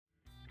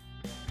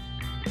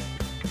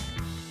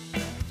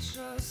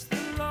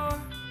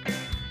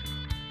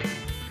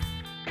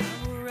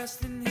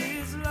rest in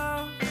his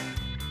love.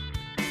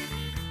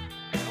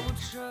 I will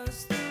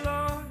trust the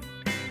Lord,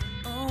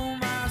 oh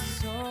my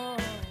soul.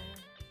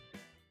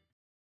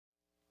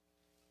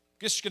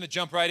 Just going to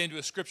jump right into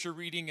a scripture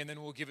reading, and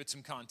then we'll give it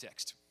some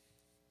context.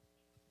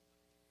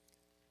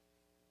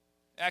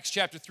 Acts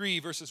chapter 3,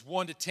 verses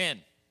 1 to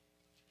 10.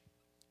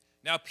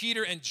 Now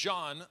Peter and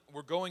John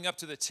were going up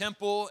to the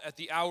temple at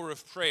the hour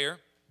of prayer,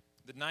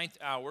 the 9th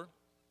hour,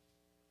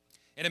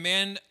 and a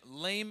man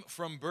lame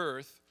from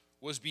birth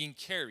was being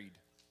carried,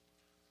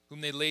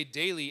 whom they laid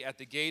daily at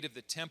the gate of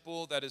the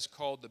temple that is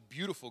called the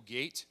Beautiful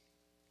Gate,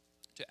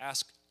 to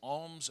ask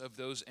alms of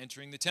those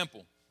entering the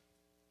temple.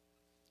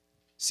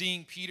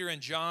 Seeing Peter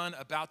and John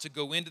about to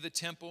go into the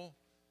temple,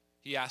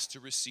 he asked to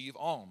receive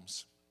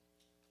alms.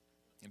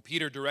 And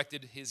Peter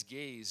directed his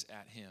gaze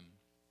at him,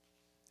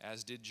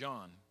 as did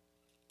John,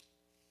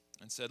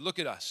 and said, "Look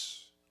at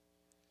us."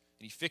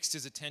 And he fixed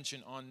his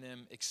attention on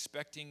them,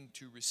 expecting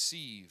to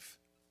receive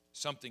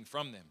something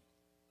from them.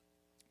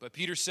 But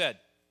Peter said,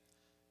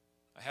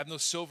 "I have no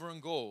silver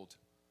and gold,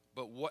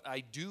 but what I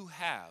do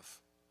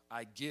have,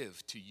 I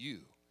give to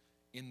you.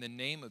 In the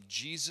name of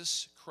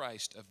Jesus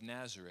Christ of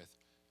Nazareth,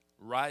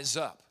 rise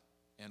up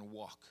and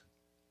walk."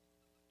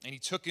 And he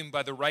took him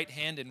by the right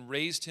hand and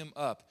raised him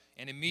up,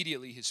 and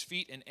immediately his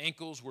feet and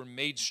ankles were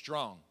made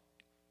strong.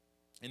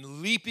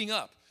 And leaping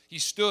up, he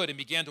stood and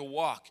began to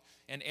walk,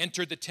 and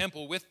entered the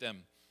temple with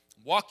them,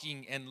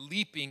 walking and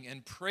leaping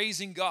and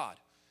praising God.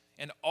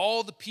 And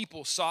all the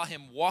people saw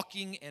him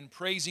walking and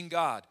praising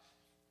God,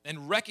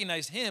 and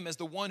recognized him as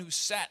the one who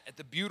sat at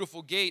the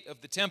beautiful gate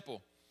of the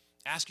temple,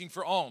 asking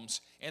for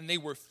alms. And they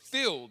were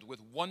filled with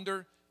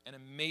wonder and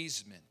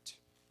amazement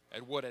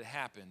at what had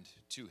happened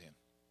to him.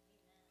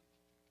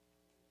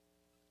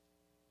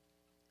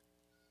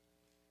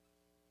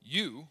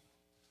 You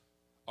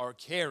are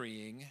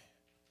carrying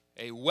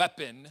a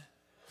weapon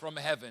from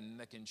heaven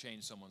that can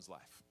change someone's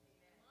life.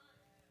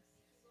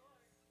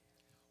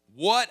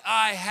 What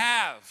I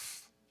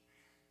have,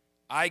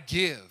 I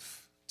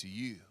give to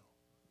you,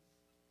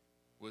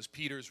 was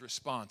Peter's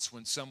response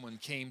when someone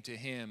came to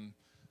him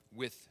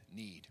with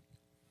need.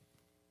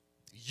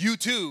 You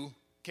too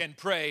can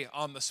pray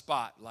on the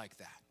spot like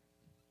that.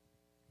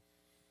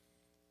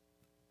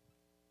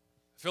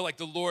 I feel like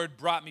the Lord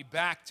brought me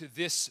back to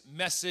this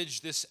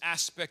message, this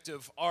aspect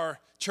of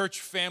our church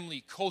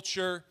family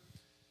culture,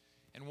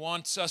 and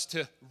wants us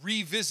to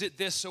revisit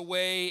this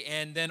away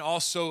and then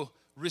also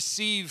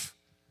receive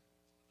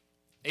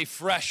a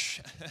fresh,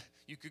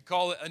 you could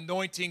call it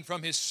anointing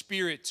from His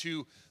Spirit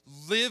to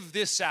live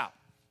this out.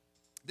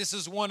 This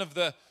is one of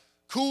the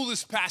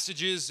coolest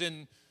passages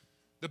in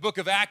the book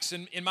of Acts,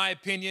 in my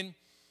opinion.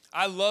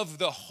 I love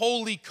the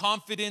holy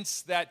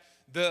confidence that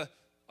the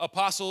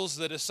apostles,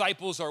 the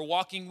disciples are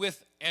walking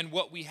with. And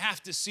what we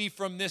have to see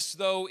from this,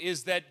 though,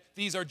 is that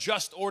these are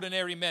just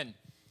ordinary men.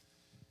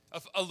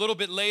 A little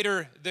bit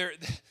later,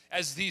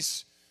 as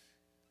these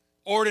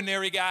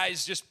ordinary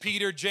guys, just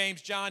Peter,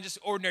 James, John, just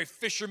ordinary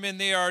fishermen,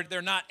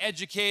 they're not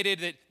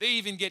educated. They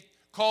even get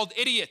called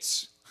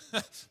idiots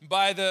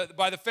by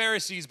the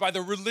Pharisees, by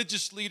the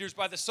religious leaders,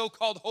 by the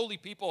so-called holy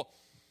people.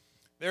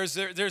 There's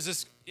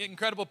this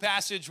incredible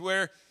passage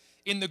where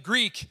in the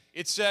Greek,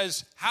 it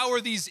says, how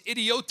are these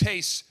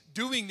idiotes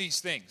doing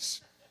these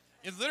things?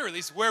 It literally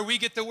is where we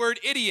get the word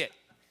idiot.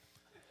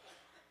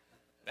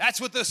 That's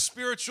what the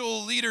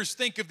spiritual leaders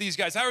think of these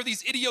guys. How are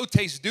these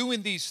idiotes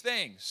doing these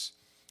things?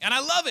 And I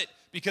love it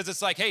because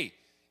it's like, hey,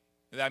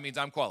 that means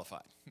I'm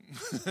qualified.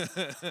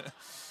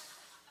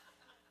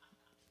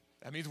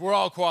 That means we're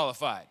all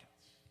qualified.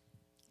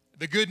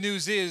 The good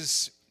news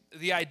is,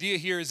 the idea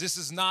here is this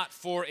is not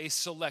for a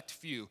select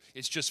few.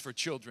 It's just for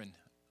children,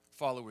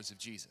 followers of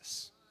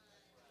Jesus.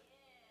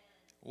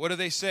 What do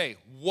they say?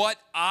 What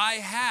I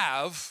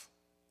have,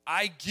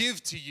 I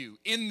give to you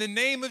in the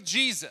name of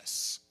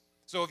Jesus.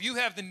 So if you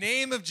have the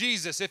name of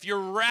Jesus, if you're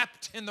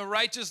wrapped in the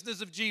righteousness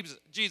of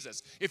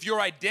Jesus, if your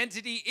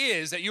identity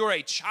is that you're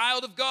a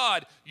child of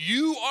God,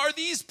 you are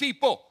these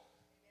people.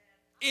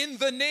 In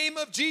the name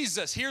of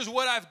Jesus, here's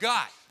what I've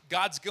got.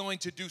 God's going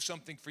to do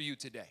something for you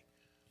today.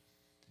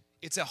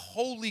 It's a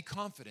holy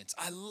confidence.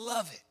 I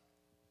love it.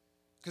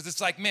 Because it's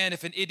like, man,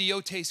 if an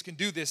idiotes can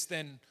do this,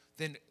 then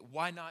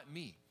why not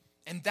me?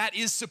 And that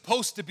is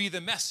supposed to be the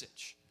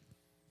message.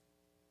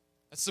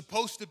 That's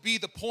supposed to be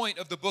the point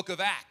of the book of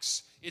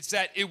Acts. It's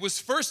that it was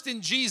first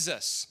in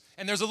Jesus.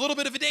 And there's a little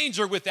bit of a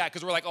danger with that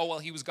because we're like, oh, well,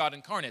 he was God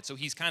incarnate, so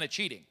he's kind of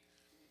cheating.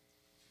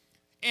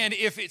 And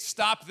if it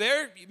stopped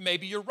there,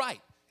 maybe you're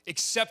right.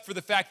 Except for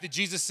the fact that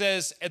Jesus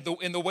says,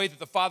 in the way that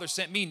the Father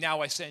sent me,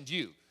 now I send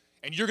you.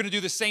 And you're going to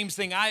do the same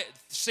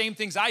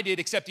things I did,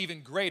 except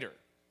even greater.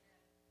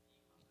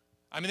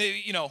 I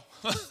mean,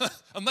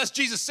 unless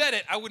Jesus said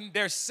it, I wouldn't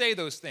dare say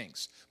those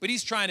things. But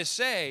he's trying to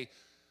say,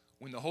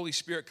 when the Holy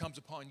Spirit comes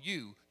upon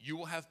you, you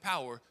will have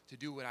power to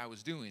do what I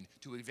was doing,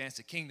 to advance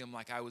the kingdom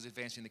like I was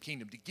advancing the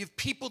kingdom, to give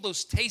people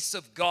those tastes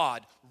of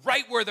God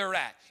right where they're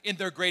at in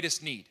their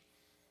greatest need.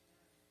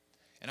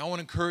 And I want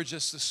to encourage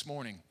us this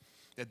morning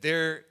that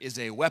there is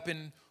a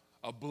weapon,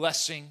 a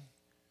blessing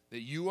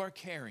that you are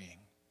carrying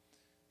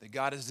that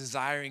God is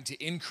desiring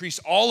to increase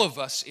all of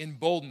us in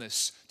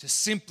boldness to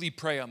simply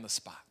pray on the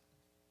spot.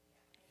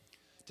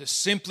 To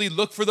simply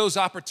look for those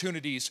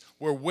opportunities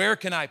where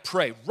can I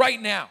pray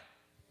right now?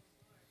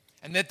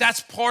 And that's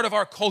part of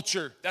our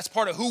culture. That's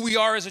part of who we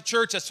are as a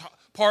church. That's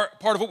part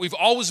of what we've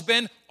always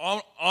been,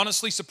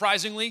 honestly,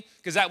 surprisingly,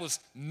 because that was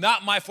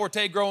not my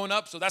forte growing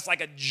up. So that's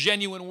like a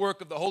genuine work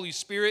of the Holy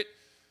Spirit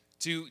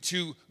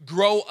to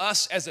grow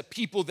us as a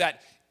people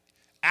that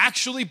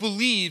actually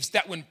believes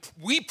that when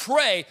we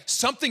pray,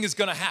 something is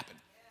going to happen.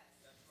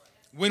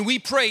 When we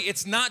pray,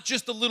 it's not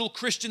just a little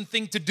Christian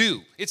thing to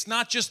do. It's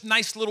not just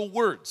nice little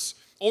words.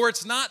 Or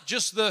it's not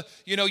just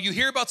you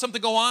hear about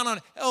something go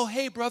on, oh,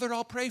 hey, brother,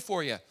 I'll pray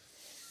for you.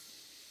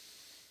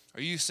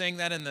 Are you saying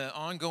that in the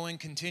ongoing,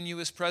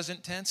 continuous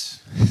present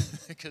tense?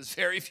 Because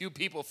very few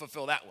people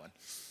fulfill that one.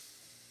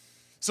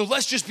 So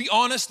let's just be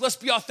honest, let's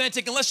be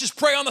authentic, and let's just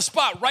pray on the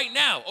spot right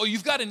now. Oh,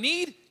 you've got a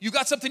need? You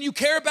got something you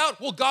care about?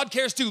 Well, God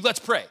cares too. Let's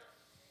pray.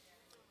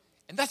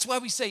 And that's why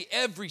we say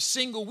every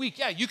single week,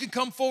 yeah, you can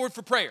come forward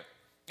for prayer.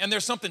 And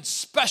there's something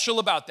special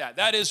about that.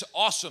 That is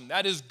awesome.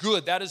 That is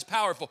good. That is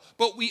powerful.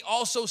 But we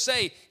also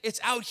say it's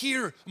out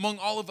here among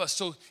all of us.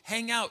 So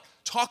hang out,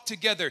 talk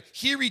together,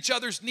 hear each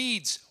other's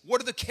needs.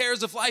 What are the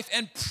cares of life?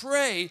 And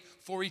pray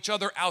for each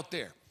other out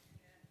there.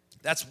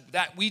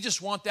 We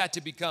just want that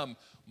to become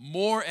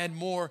more and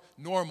more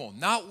normal.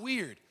 Not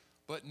weird,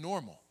 but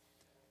normal.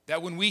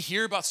 That when we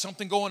hear about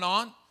something going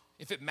on,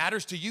 if it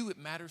matters to you, it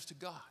matters to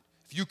God.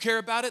 If you care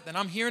about it, then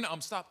I'm hearing it.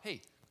 I'm stop.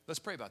 Hey, let's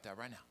pray about that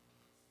right now.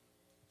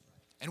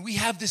 And we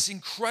have this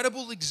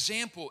incredible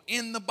example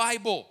in the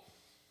Bible,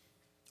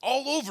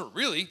 all over,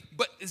 really.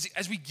 But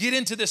as we get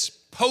into this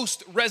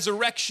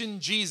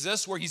post-resurrection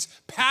Jesus, where he's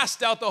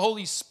passed out the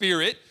Holy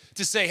Spirit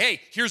to say,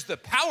 hey, here's the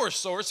power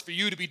source for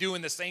you to be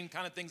doing the same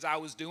kind of things I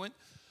was doing,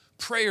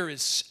 prayer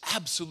is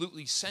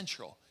absolutely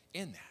central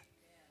in that.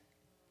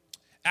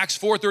 Acts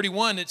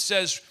 4:31, it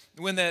says,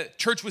 when the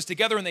church was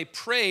together and they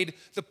prayed,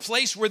 the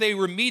place where they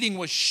were meeting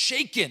was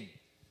shaken.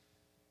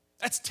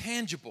 That's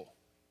tangible.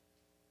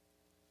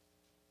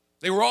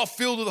 They were all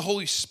filled with the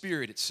Holy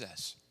Spirit, it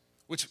says.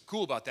 What's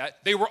cool about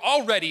that? They were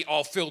already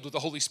all filled with the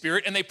Holy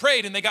Spirit, and they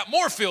prayed, and they got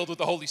more filled with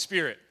the Holy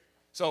Spirit.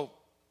 So,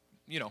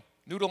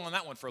 noodle on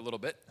that one for a little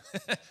bit.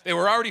 They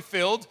were already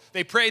filled.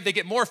 They prayed, they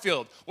get more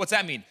filled. What's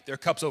that mean? Their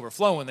cup's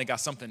overflowing. They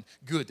got something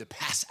good to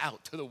pass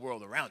out to the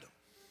world around them.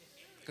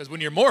 Because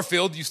when you're more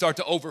filled, you start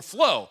to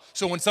overflow.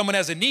 So when someone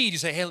has a need, you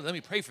say, hey, let me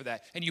pray for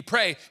that. And you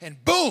pray,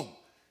 and boom,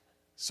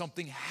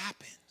 something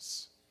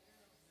happens.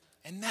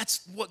 And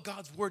that's what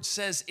God's word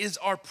says is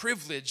our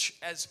privilege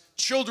as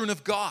children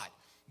of God.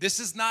 This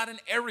is not an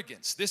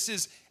arrogance. This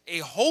is a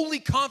holy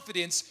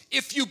confidence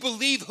if you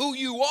believe who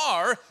you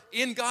are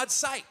in God's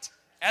sight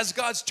as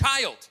God's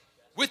child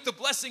with the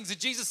blessings that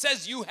Jesus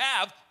says you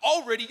have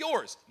already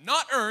yours,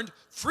 not earned,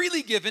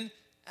 freely given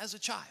as a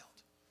child.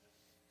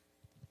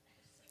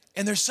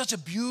 And there's such a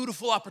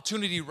beautiful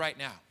opportunity right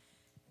now.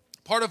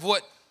 Part of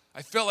what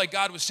I felt like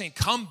God was saying,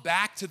 come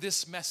back to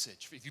this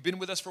message. If you've been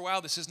with us for a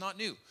while, this is not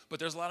new, but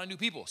there's a lot of new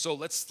people. So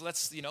let's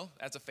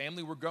as a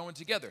family, we're growing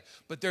together.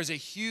 But there's a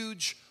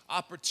huge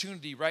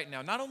opportunity right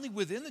now, not only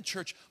within the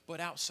church, but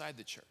outside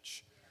the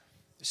church.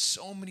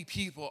 So many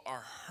people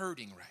are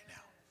hurting right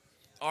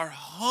now, are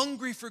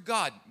hungry for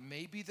God.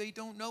 Maybe they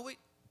don't know it,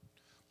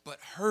 but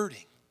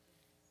hurting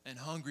and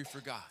hungry for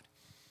God.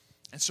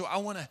 And so I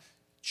want to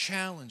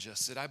challenge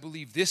us that I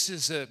believe this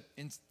is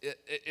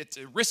it's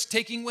a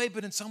risk-taking way,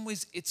 but in some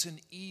ways it's an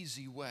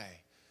easy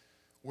way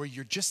where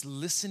you're just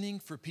listening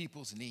for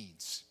people's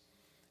needs.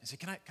 And say,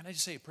 can I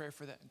just say a prayer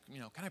for that?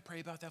 Can I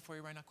pray about that for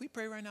you right now? Can we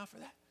pray right now for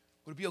that?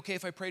 Would it be okay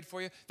if I prayed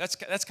for you? That's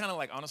kind of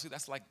like, honestly,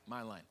 that's like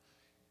my line.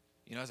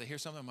 As I hear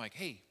something, I'm like,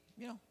 hey,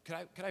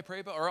 could I pray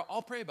about, or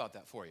I'll pray about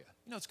that for you.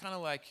 It's kind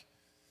of like,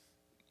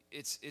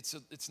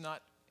 it's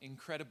not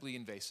incredibly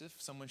invasive.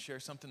 Someone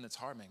shares something that's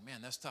hard, man,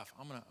 that's tough.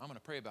 I'm gonna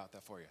pray about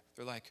that for you.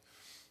 They're like,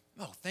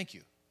 oh, thank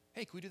you.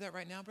 Hey, can we do that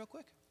right now, real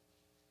quick?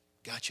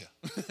 Gotcha.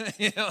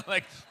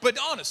 But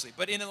honestly,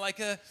 but in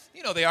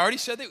they already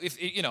said that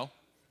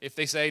if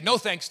they say no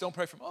thanks, don't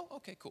pray for them. Oh,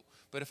 okay, cool.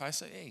 But if I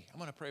say, hey, I'm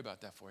gonna pray about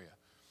that for you,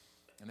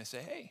 and they say,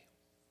 hey,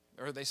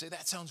 or they say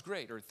that sounds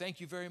great, or thank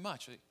you very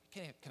much.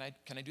 Can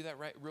I do that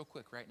real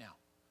quick right now?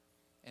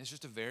 And it's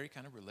just a very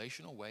kind of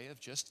relational way of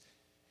just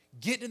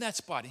get in that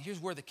spot. And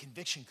here's where the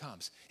conviction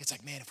comes. It's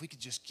like, man, if we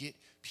could just get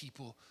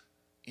people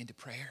into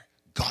prayer,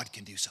 God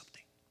can do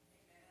something.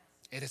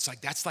 And it's like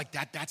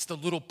that's the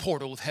little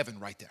portal of heaven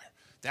right there.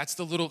 That's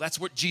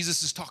what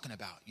Jesus is talking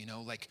about.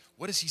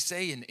 What does he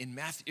say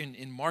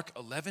in Mark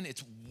 11?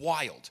 It's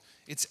wild.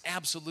 It's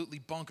absolutely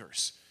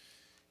bonkers.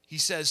 He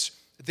says,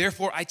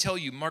 therefore I tell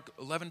you, Mark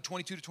 11,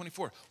 22 to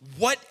 24,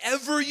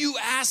 whatever you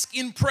ask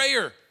in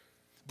prayer,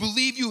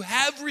 believe you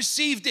have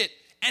received it,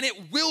 and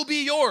it will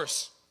be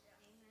yours.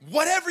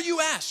 Whatever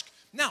you ask.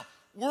 Now,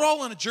 we're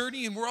all on a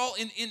journey, and we're all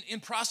in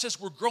process.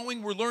 We're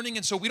growing, we're learning,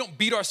 and so we don't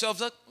beat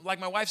ourselves up.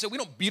 Like my wife said, we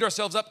don't beat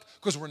ourselves up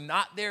because we're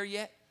not there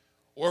yet,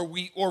 or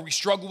we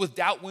struggle with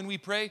doubt when we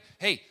pray.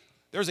 Hey,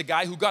 there's a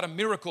guy who got a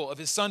miracle of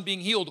his son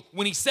being healed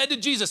when he said to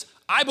Jesus,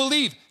 I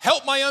believe,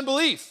 help my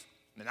unbelief.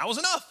 And that was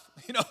enough,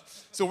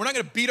 So we're not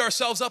going to beat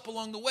ourselves up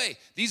along the way.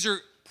 These are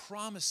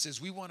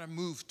promises we want to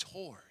move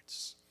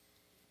towards.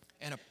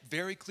 And a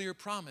very clear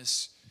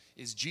promise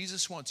is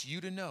Jesus wants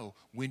you to know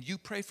when you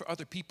pray for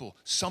other people,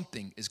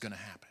 something is going to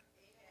happen.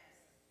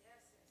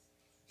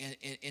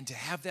 And to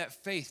have that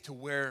faith to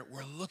where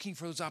we're looking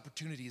for those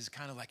opportunities,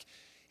 kind of like,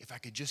 if I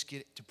could just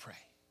get to pray,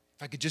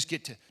 if I could just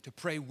get to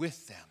pray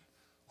with them,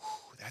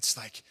 that's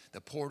like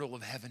the portal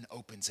of heaven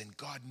opens and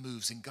God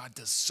moves and God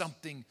does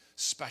something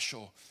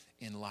special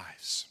in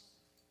lives.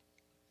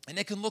 And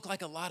it can look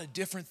like a lot of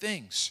different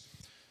things.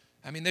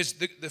 I mean, there's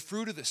the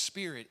fruit of the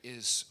Spirit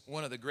is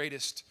one of the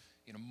greatest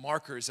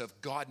markers of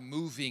God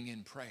moving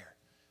in prayer.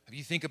 If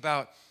you think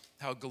about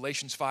how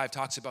Galatians 5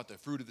 talks about the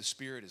fruit of the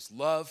Spirit is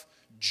love,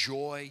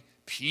 joy,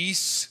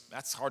 peace.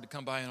 That's hard to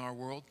come by in our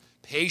world.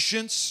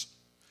 Patience,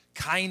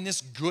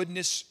 kindness,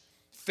 goodness,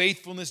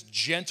 faithfulness,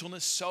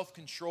 gentleness,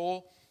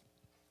 self-control.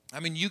 I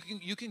mean, you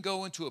can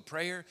go into a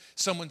prayer,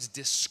 someone's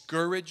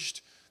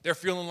discouraged. They're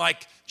feeling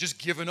like just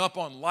giving up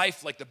on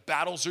life, like the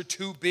battles are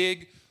too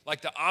big,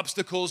 like the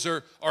obstacles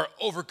are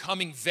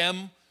overcoming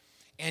them.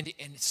 And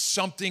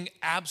something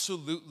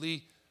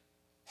absolutely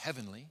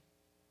heavenly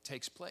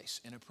takes place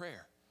in a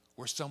prayer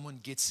where someone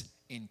gets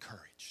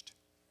encouraged.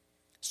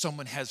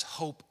 Someone has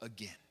hope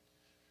again.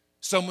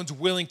 Someone's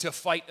willing to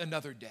fight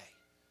another day.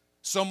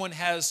 Someone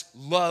has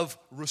love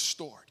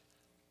restored.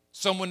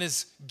 Someone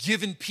is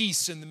given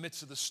peace in the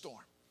midst of the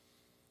storm.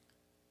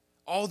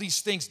 All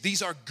these things,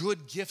 these are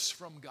good gifts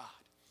from God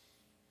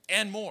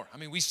and more. I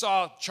mean, we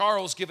saw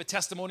Charles give a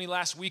testimony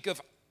last week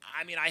of,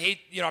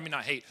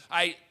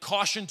 I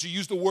caution to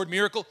use the word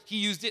miracle. He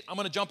used it. I'm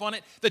going to jump on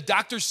it. The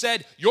doctor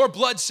said, your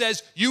blood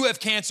says you have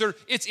cancer.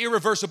 It's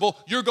irreversible.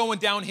 You're going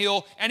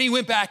downhill. And he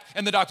went back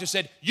and the doctor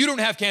said, you don't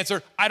have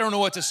cancer. I don't know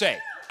what to say.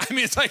 I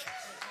mean, it's like,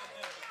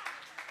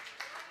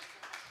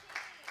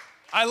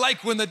 I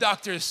like when the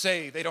doctors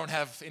say they don't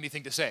have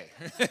anything to say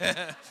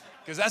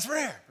because that's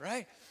rare,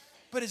 right?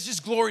 But it's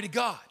just glory to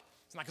God.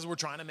 It's not because we're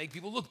trying to make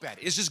people look bad.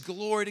 It's just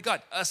glory to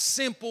God. A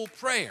simple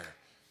prayer.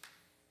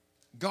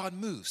 God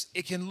moves.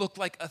 It can look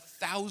like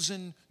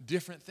 1,000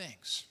 different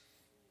things.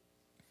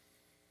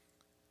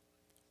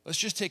 Let's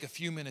just take a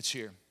few minutes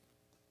here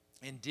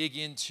and dig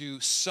into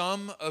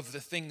some of the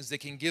things that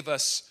can give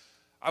us,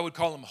 I would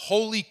call them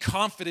holy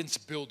confidence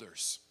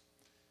builders,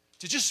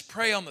 to just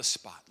pray on the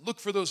spot. Look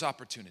for those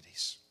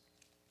opportunities.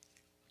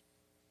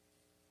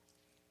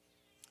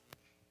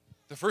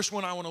 The first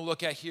one I want to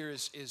look at here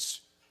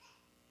is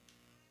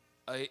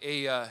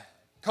a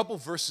couple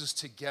verses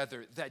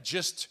together that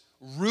just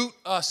root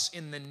us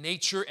in the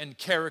nature and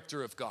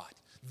character of God.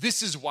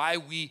 This is why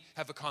we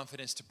have a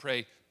confidence to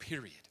pray,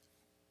 period.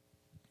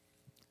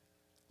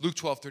 Luke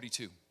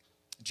 12:32,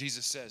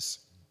 Jesus says,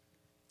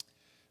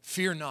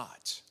 fear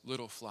not,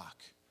 little flock,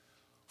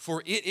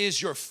 for it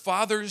is your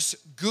Father's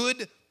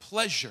good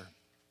pleasure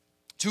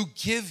to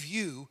give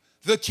you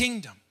the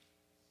kingdom.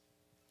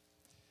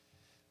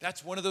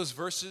 That's one of those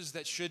verses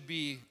that should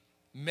be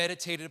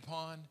meditated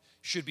upon,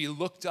 should be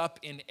looked up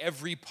in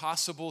every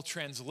possible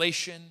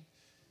translation.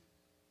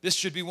 This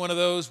should be one of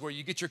those where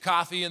you get your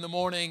coffee in the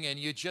morning and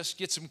you just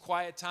get some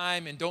quiet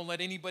time and don't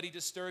let anybody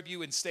disturb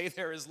you and stay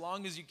there as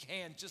long as you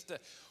can.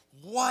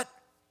 What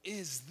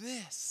is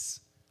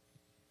this?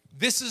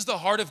 This is the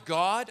heart of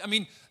God. I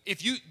mean,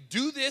 if you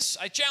do this,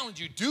 I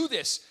challenge you, do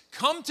this.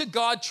 Come to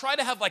God, try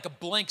to have like a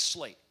blank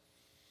slate.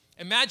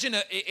 Imagine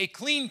a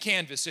clean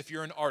canvas if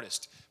you're an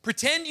artist.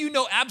 Pretend you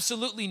know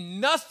absolutely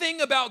nothing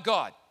about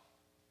God.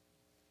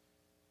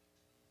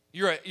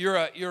 You're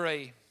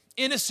a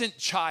innocent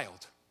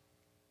child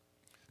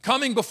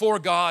coming before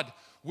God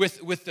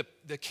with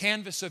the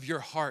canvas of your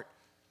heart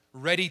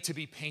ready to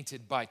be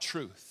painted by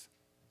truth.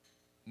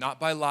 Not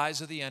by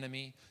lies of the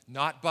enemy,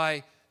 not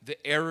by the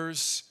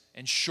errors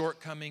and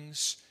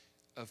shortcomings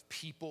of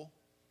people,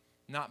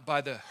 not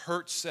by the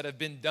hurts that have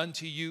been done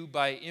to you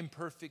by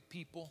imperfect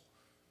people,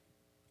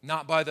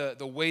 not by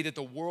the way that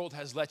the world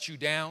has let you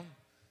down.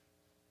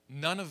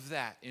 None of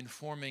that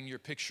informing your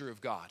picture of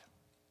God.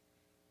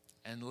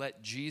 And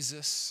let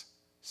Jesus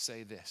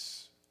say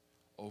this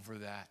over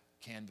that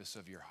canvas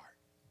of your heart.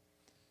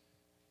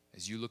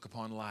 As you look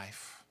upon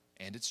life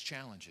and its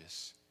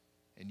challenges,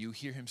 and you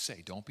hear him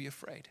say, don't be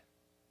afraid.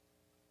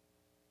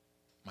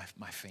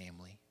 My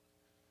family.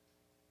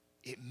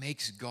 It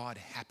makes God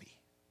happy.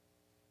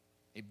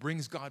 It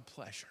brings God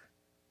pleasure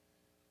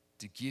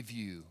to give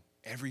you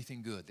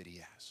everything good that he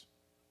has.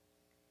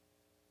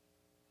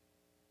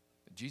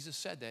 But Jesus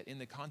said that in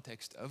the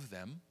context of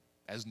them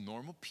as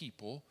normal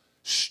people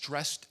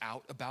stressed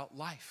out about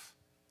life.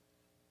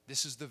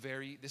 This is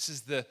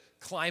the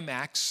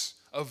climax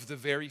of the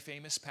very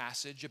famous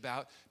passage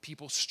about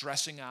people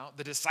stressing out,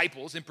 the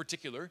disciples in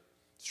particular,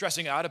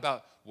 stressing out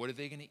about what are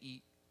they going to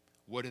eat?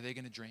 What are they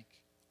going to drink?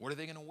 What are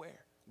they going to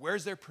wear?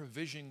 Where's their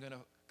provision going to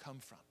come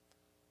from?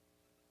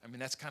 I mean,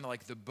 that's kind of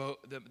like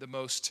the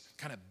most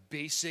kind of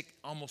basic,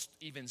 almost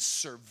even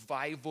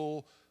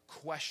survival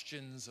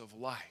questions of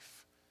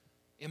life.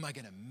 Am I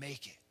going to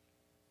make it?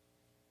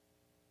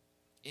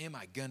 Am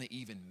I going to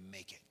even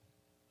make it?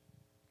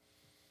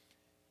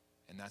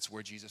 And that's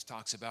where Jesus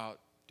talks about,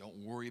 don't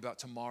worry about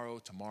tomorrow.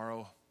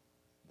 Tomorrow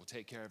will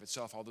take care of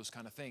itself, all those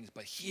kind of things.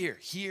 But here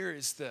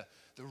is the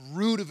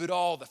root of it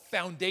all, the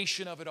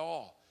foundation of it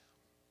all.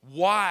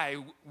 Why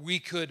we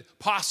could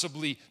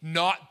possibly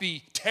not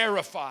be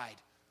terrified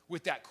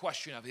with that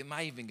question of, am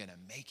I even going to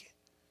make it?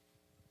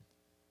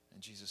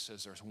 And Jesus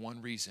says, there's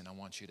one reason I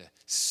want you to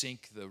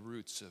sink the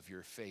roots of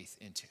your faith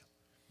into.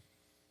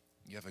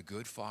 You have a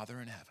good Father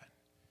in heaven,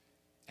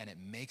 and it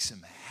makes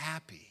him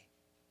happy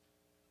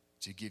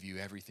to give you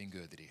everything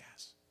good that he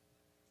has.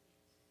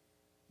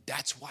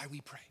 That's why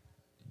we pray.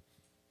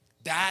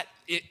 That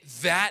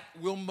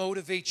will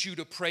motivate you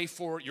to pray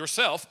for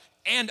yourself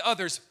and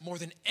others more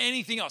than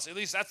anything else. At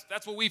least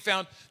that's what we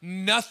found.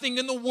 Nothing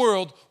in the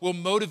world will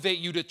motivate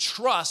you to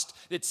trust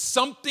that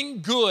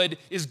something good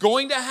is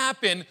going to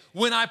happen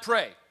when I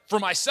pray. For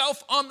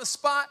myself on the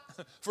spot,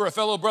 for a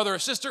fellow brother or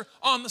sister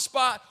on the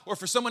spot, or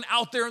for someone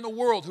out there in the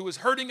world who is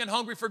hurting and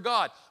hungry for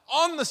God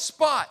on the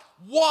spot.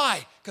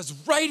 Why? Because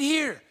right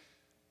here,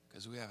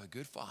 because we have a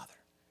good Father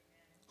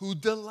who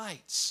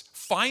delights,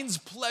 finds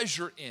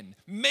pleasure in,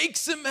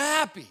 makes him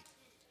happy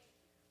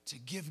to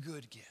give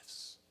good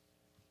gifts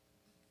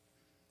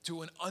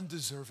to an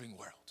undeserving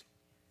world.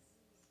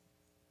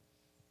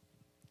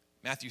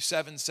 Matthew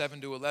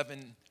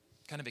 7:7-11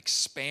 kind of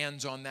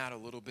expands on that a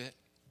little bit.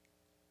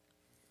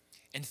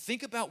 And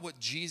think about what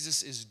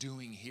Jesus is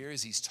doing here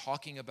as he's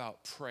talking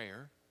about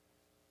prayer.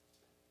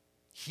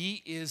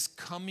 He is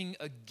coming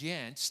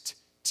against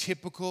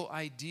typical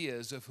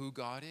ideas of who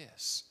God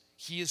is.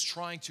 He is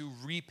trying to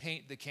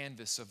repaint the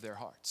canvas of their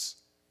hearts.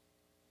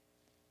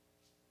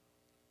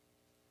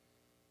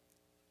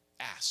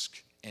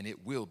 Ask, and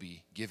it will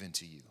be given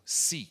to you.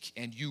 Seek,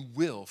 and you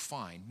will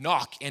find.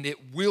 Knock, and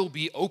it will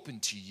be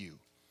open to you.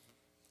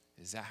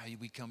 Is that how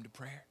we come to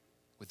prayer?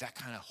 With that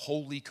kind of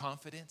holy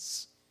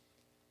confidence?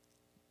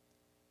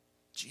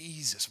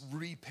 Jesus,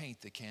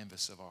 repaint the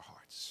canvas of our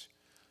hearts.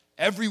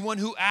 Everyone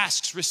who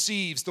asks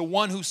receives. The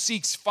one who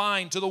seeks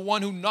finds. To the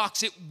one who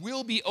knocks, it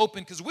will be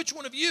open. Because which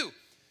one of you,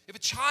 if a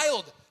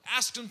child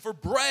asks him for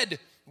bread,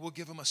 we'll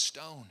give him a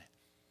stone.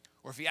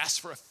 Or if he asks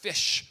for a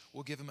fish,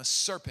 we'll give him a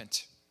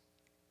serpent.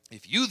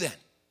 If you then,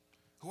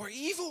 who are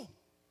evil,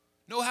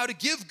 know how to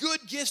give good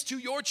gifts to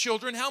your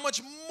children, how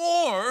much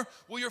more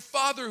will your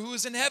Father who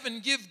is in heaven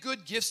give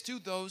good gifts to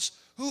those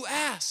who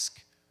ask?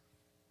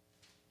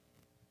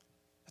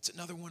 That's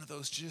another one of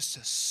those just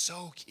to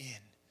soak in.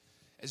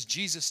 As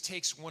Jesus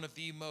takes one of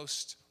the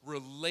most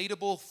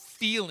relatable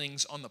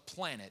feelings on the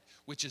planet,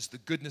 which is the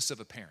goodness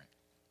of a parent.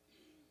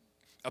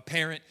 A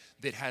parent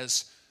that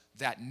has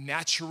that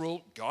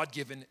natural,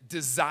 God-given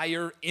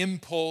desire,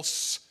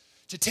 impulse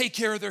to take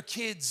care of their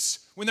kids.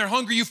 When they're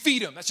hungry, you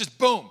feed them. That's just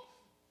boom.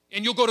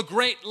 And you'll go to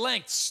great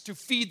lengths to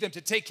feed them,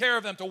 to take care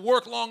of them, to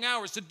work long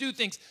hours, to do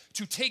things,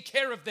 to take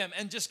care of them.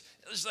 And just,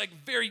 it's like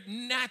very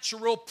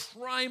natural,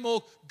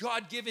 primal,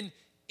 God-given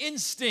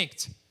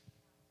instinct.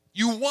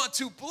 You want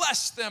to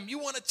bless them. You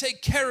want to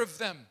take care of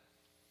them.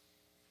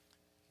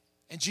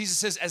 And Jesus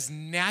says, as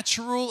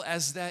natural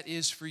as that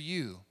is for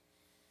you,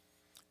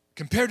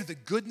 compared to the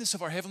goodness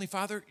of our Heavenly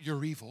Father,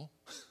 you're evil.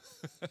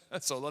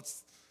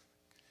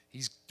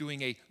 He's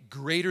doing a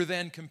greater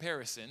than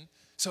comparison.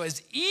 So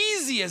as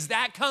easy as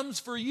that comes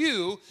for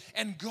you,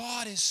 and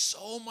God is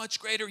so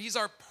much greater. He's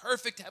our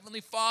perfect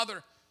Heavenly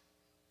Father.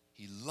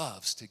 He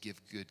loves to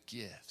give good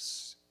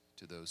gifts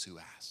to those who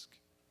ask.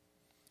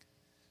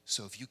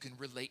 So if you can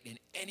relate in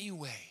any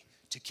way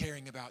to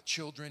caring about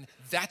children,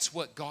 that's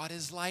what God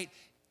is like,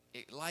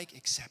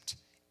 except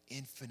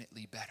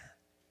infinitely better.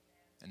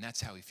 And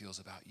that's how he feels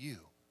about you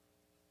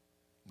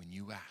when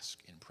you ask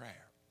in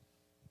prayer.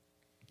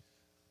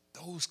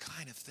 Those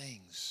kind of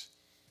things,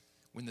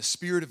 when the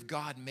Spirit of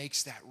God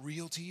makes that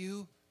real to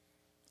you,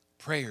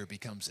 prayer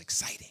becomes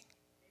exciting.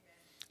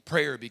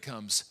 Prayer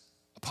becomes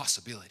a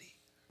possibility.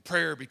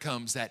 Prayer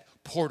becomes that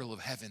portal of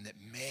heaven that,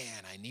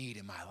 man, I need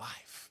in my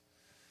life.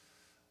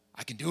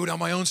 I can do it on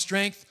my own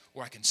strength,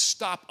 or I can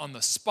stop on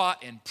the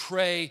spot and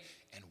pray,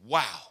 and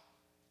wow,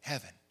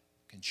 heaven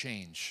can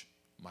change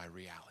my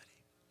reality.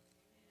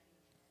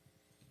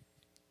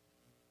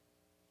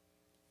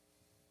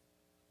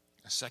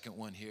 A second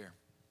one here.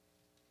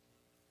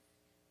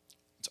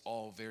 It's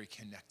all very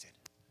connected.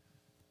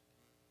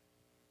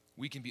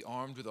 We can be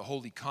armed with a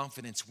holy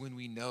confidence when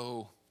we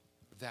know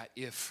that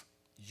if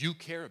you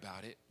care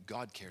about it,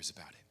 God cares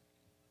about it.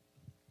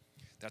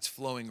 That's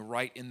flowing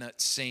right in that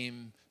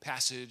same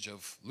passage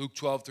of Luke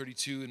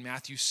 12:32 and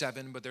Matthew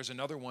 7, but there's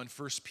another one,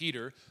 1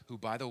 Peter, who,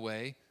 by the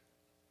way,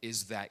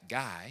 is that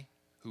guy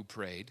who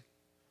prayed,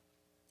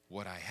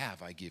 what I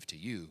have I give to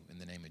you in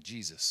the name of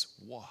Jesus,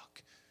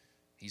 walk.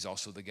 He's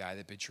also the guy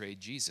that betrayed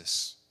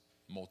Jesus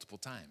multiple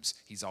times.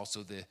 He's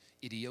also the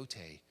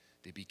idiote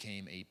that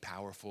became a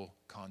powerful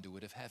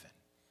conduit of heaven.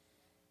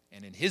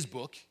 And in his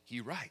book, he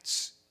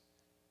writes,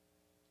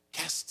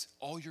 cast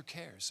all your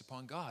cares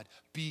upon God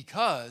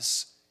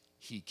because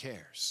he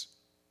cares.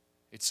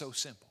 It's so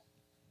simple.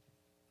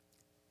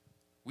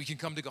 We can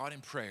come to God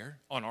in prayer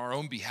on our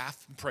own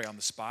behalf and pray on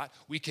the spot.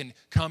 We can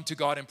come to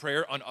God in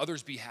prayer on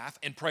others' behalf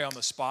and pray on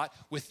the spot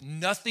with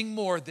nothing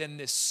more than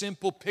this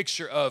simple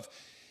picture of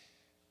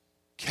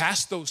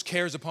cast those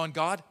cares upon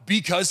God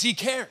because He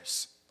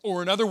cares.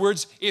 Or in other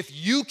words, if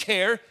you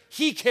care,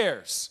 He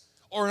cares.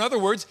 Or in other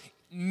words,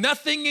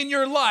 nothing in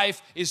your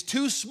life is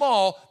too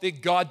small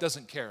that God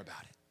doesn't care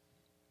about it.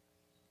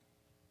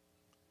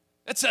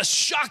 That's a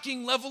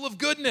shocking level of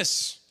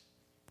goodness.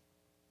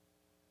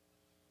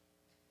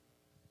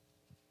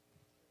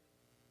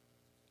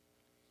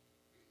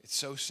 It's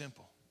so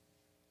simple.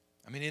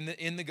 I mean,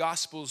 in the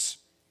Gospels,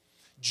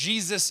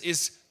 Jesus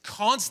is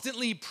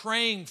constantly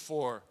praying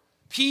for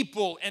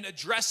people and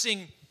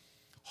addressing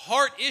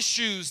heart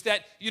issues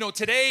that,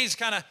 today's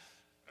kind of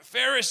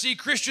Pharisee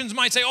Christians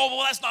might say, oh,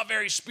 well, that's not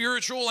very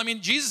spiritual. I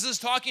mean, Jesus is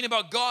talking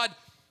about God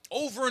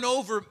over and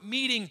over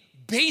meeting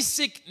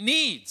basic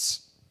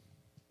needs: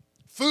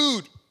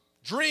 food,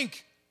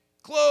 drink,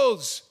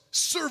 clothes,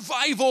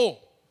 survival.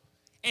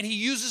 And He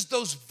uses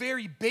those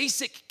very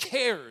basic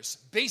cares,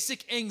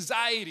 basic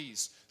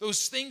anxieties,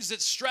 those things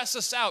that stress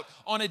us out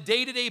on a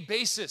day-to-day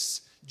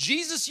basis.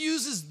 Jesus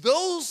uses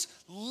those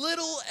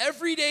little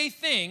everyday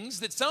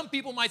things that some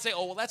people might say,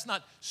 oh, well, that's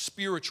not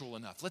spiritual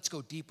enough. Let's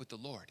go deep with the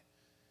Lord.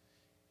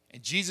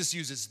 And Jesus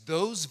uses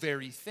those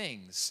very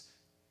things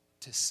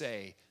to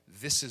say,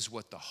 this is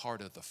what the heart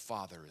of the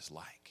Father is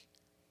like.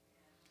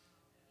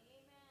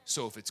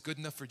 So if it's good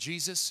enough for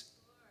Jesus,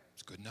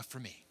 it's good enough for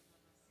me.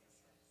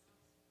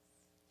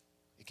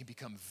 It can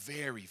become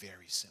very,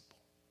 very simple.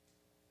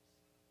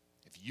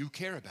 If you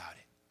care about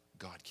it,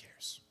 God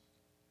cares.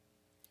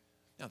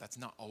 Now, that's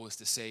not always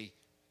to say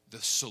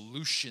the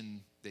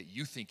solution that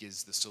you think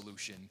is the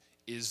solution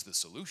is the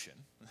solution.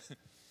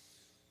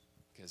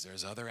 Because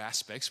there's other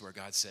aspects where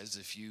God says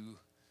if you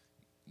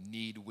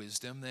need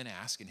wisdom, then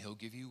ask and He'll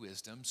give you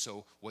wisdom.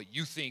 So what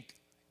you think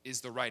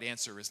is the right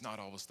answer is not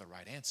always the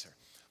right answer.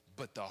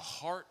 But the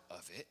heart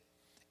of it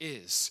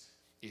is,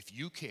 if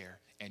you care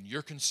and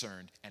you're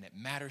concerned and it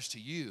matters to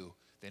you,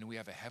 then we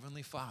have a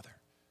Heavenly Father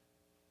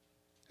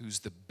who's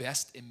the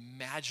best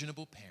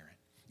imaginable parent,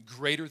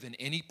 greater than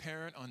any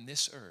parent on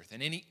this earth,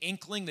 and any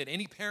inkling that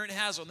any parent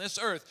has on this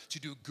earth to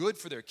do good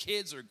for their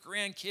kids or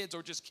grandkids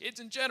or just kids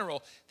in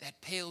general,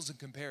 that pales in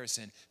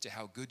comparison to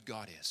how good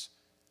God is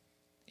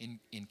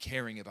in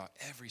caring about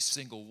every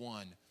single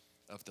one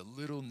of the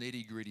little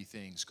nitty-gritty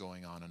things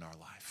going on in our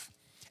life.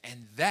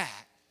 And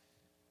that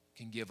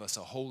can give us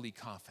a holy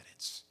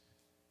confidence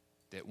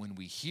that when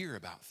we hear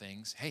about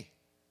things, hey,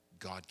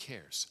 God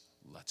cares.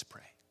 Let's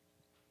pray.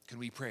 Can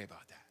we pray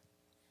about that?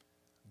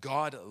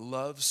 God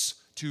loves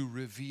to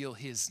reveal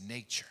His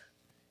nature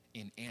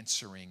in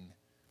answering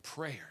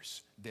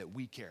prayers that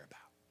we care about.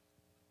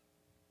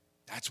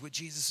 That's what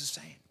Jesus is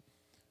saying.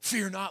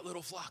 Fear not,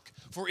 little flock,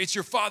 for it's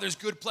your Father's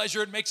good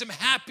pleasure. It makes Him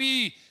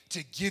happy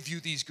to give you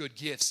these good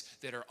gifts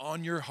that are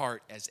on your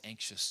heart as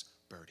anxious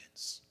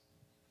burdens.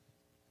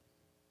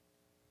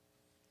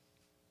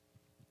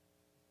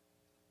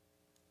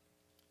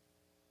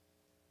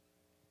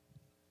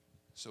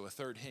 So a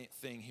third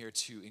thing here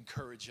to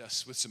encourage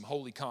us with some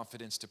holy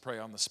confidence to pray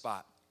on the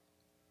spot.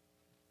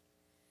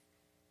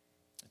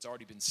 It's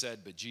already been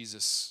said, but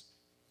Jesus,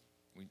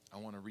 I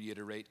want to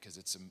reiterate because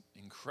it's an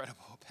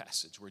incredible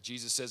passage where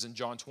Jesus says in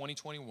John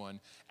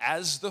 20:21,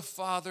 as the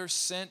Father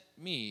sent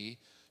me,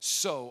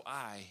 so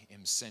I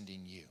am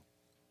sending you.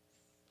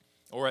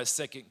 Or as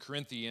 2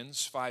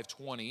 Corinthians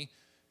 5:20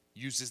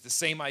 uses the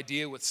same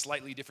idea with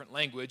slightly different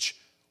language,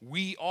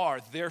 we are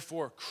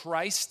therefore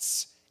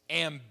Christ's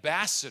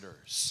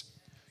ambassadors.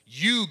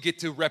 You get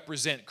to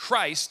represent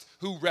Christ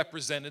who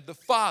represented the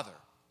Father.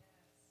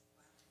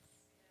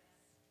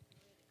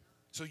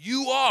 So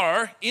you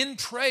are, in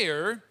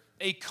prayer,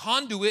 a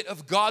conduit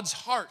of God's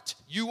heart.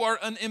 You are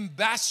an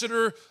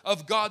ambassador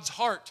of God's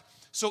heart.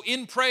 So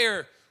in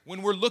prayer,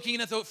 when we're looking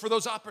at for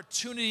those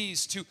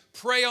opportunities to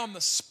pray on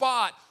the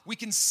spot, we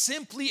can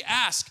simply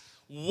ask,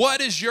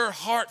 what is your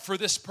heart for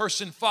this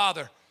person,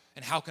 Father?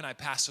 And how can I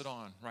pass it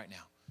on right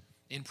now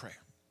in prayer?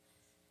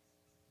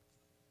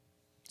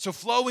 So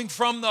flowing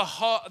from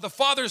the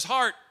Father's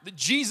heart that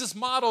Jesus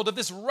modeled of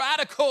this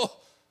radical,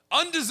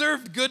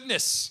 undeserved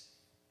goodness,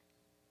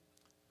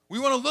 we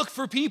want to look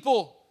for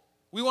people.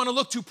 We want to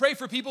look to pray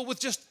for people with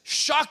just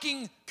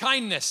shocking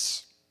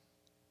kindness.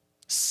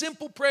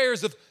 Simple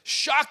prayers of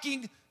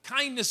shocking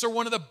kindness are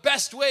one of the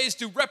best ways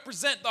to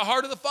represent the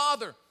heart of the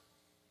Father.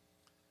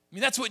 I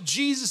mean, that's what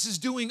Jesus is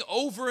doing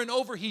over and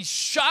over. He's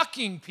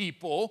shocking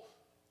people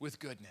with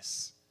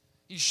goodness.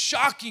 He's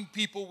shocking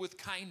people with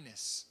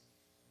kindness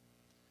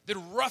that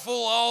ruffle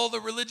all the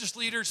religious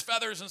leaders'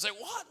 feathers and say,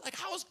 what? Like,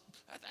 how is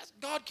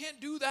God can't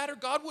do that, or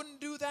God wouldn't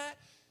do that?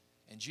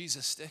 And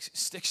Jesus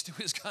sticks to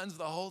His guns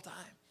the whole time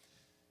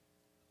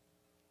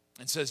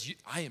and says,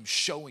 I am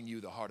showing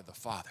you the heart of the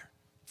Father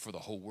for the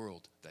whole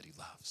world that He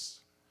loves.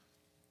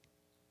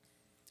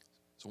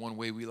 So one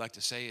way we like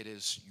to say it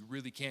is, you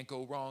really can't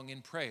go wrong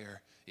in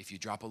prayer if you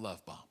drop a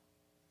love bomb.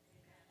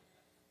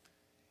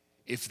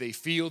 If they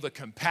feel the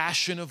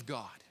compassion of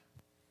God,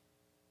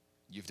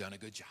 you've done a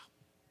good job.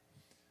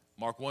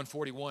 Mark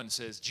 1:41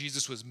 says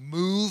Jesus was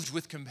moved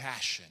with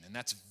compassion, and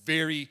that's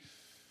very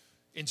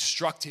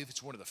instructive.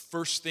 It's one of the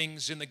first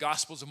things in the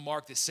Gospels of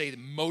Mark that say that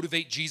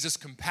motivate Jesus,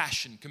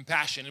 compassion,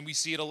 and we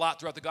see it a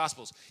lot throughout the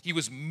Gospels. He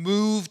was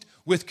moved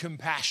with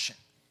compassion.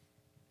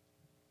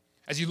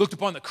 As he looked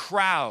upon the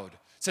crowd,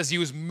 it says he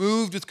was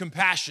moved with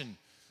compassion,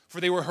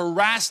 for they were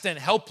harassed and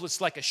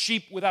helpless like a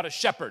sheep without a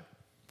shepherd.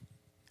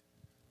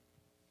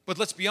 But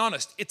let's be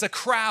honest, it's a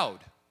crowd,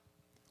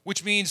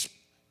 which means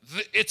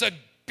it's a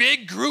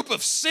big group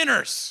of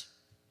sinners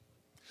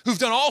who've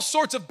done all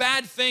sorts of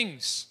bad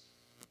things,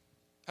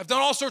 have done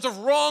all sorts of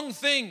wrong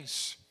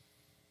things.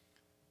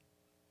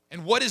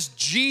 And what is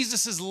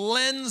Jesus'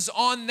 lens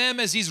on them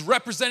as he's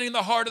representing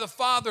the heart of the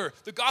Father?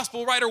 The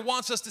gospel writer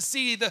wants us to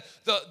see the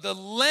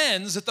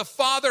lens that the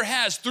Father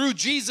has through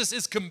Jesus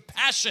is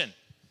compassion.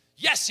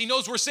 Yes, he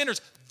knows we're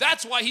sinners.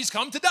 That's why he's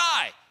come to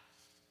die,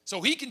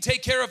 so he can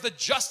take care of the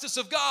justice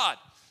of God.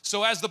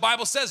 So as the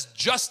Bible says,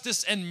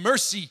 justice and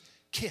mercy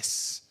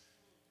kiss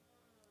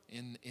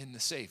in the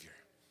Savior,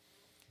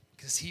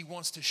 because he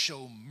wants to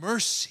show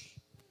mercy.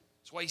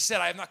 That's why he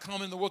said, I have not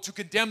come in the world to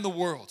condemn the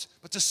world,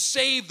 but to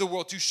save the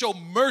world, to show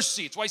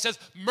mercy. It's why he says,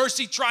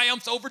 mercy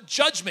triumphs over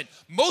judgment.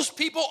 Most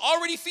people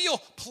already feel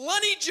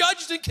plenty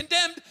judged and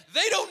condemned.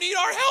 They don't need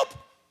our help.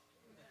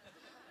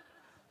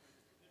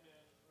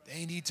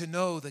 They need to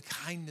know the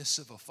kindness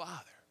of a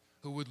Father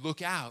who would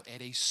look out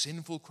at a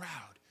sinful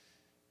crowd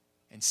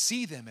and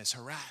see them as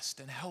harassed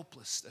and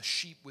helpless, a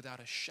sheep without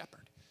a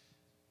shepherd.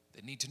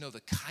 They need to know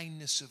the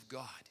kindness of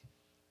God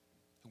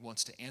who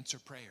wants to answer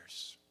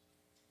prayers.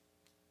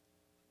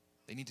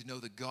 They need to know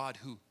the God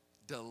who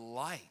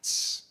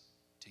delights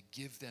to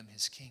give them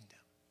his kingdom,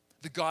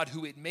 the God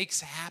who it makes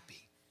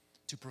happy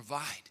to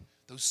provide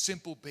those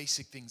simple,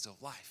 basic things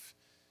of life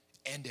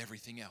and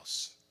everything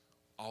else,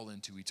 all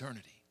into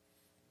eternity.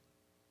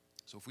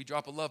 So if we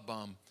drop a love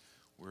bomb,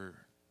 we're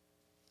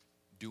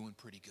doing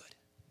pretty good.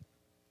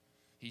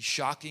 He's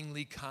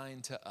shockingly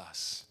kind to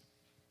us,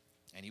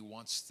 and he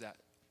wants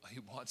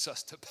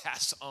us to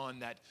pass on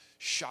that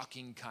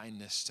shocking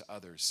kindness to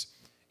others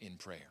in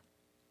prayer.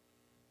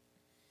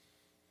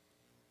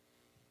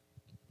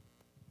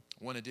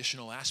 One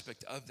additional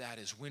aspect of that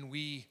is when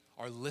we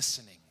are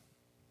listening,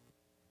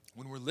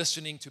 when we're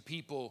listening to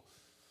people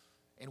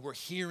and we're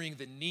hearing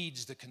the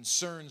needs, the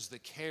concerns, the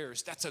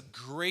cares, that's a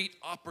great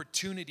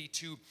opportunity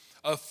to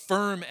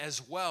affirm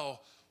as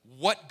well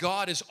what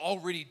God is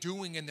already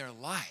doing in their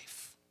life.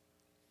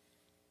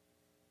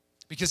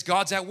 Because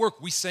God's at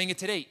work. We sang it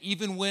today.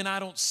 Even when I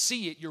don't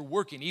see it, you're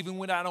working. Even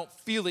when I don't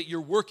feel it, you're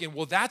working.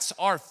 Well, that's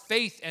our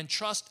faith and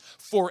trust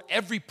for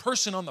every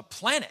person on the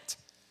planet.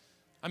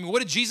 I mean, what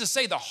did Jesus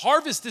say? The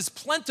harvest is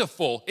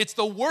plentiful. It's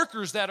the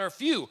workers that are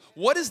few.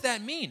 What does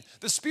that mean?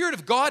 The Spirit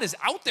of God is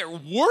out there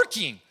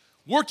working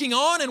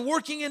on and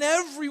working in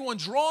everyone,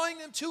 drawing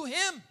them to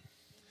him.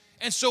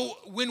 And so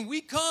when we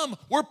come,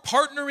 we're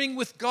partnering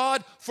with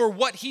God for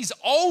what he's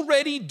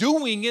already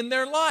doing in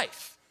their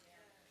life.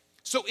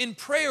 So in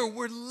prayer,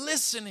 we're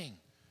listening.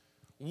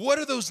 What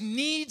are those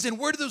needs, and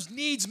where do those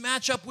needs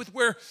match up with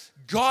where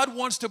God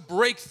wants to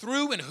break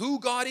through and who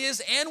God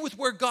is, and with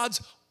where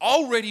God's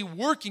already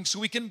working so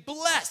we can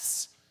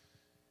bless.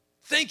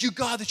 Thank you,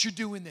 God, that you're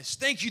doing this.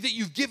 Thank you that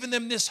you've given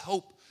them this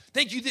hope.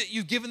 Thank you that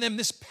you've given them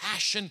this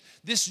passion,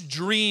 this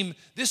dream,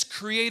 this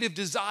creative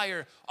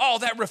desire. All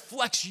that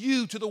reflects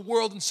you to the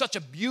world in such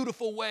a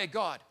beautiful way,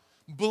 God.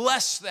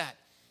 Bless that.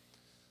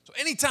 So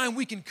anytime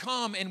we can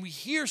come and we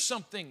hear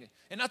something,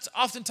 and that's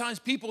oftentimes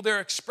people, they're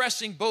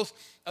expressing both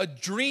a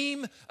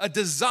dream, a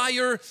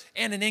desire,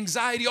 and an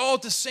anxiety all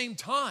at the same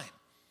time.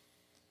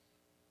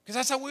 Because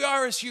that's how we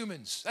are as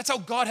humans. That's how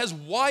God has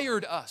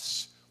wired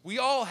us. We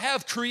all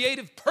have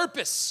creative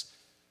purpose.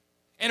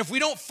 And if we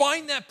don't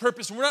find that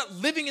purpose, and we're not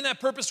living in that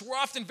purpose, we're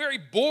often very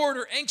bored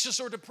or anxious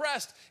or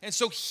depressed. And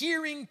so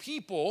hearing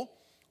people,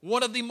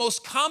 one of the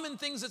most common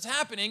things that's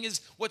happening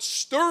is what's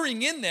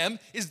stirring in them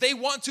is they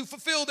want to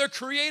fulfill their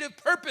creative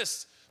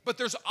purpose, but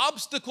there's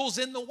obstacles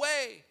in the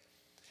way.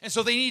 And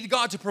so they need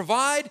God to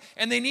provide,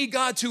 and they need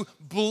God to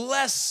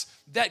bless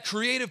that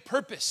creative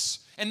purpose.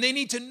 And they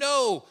need to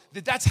know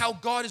that that's how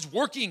God is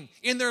working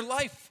in their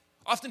life.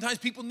 Oftentimes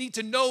people need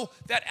to know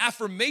that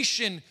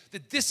affirmation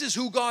that this is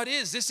who God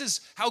is. This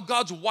is how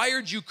God's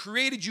wired you,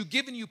 created you,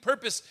 given you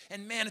purpose.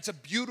 And man, it's a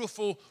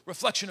beautiful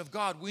reflection of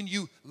God when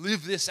you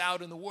live this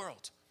out in the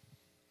world.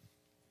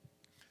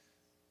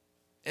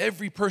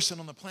 Every person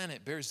on the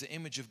planet bears the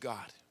image of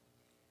God,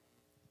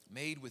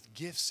 made with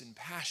gifts and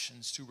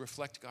passions to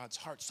reflect God's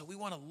heart. So we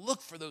want to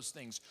look for those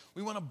things.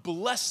 We want to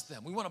bless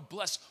them. We want to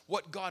bless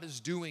what God is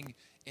doing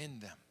in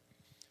them.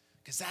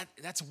 Because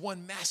that's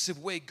one massive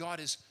way God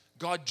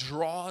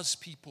draws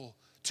people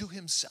to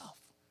himself,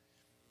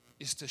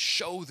 is to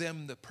show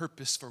them the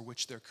purpose for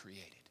which they're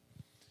created,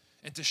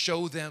 and to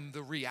show them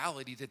the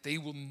reality that they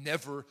will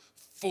never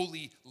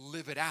fully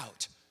live it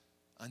out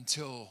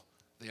until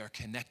they are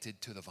connected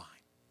to the vine,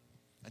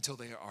 until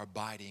they are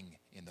abiding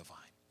in the vine.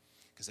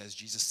 Because as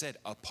Jesus said,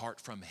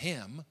 apart from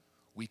him,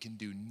 we can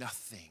do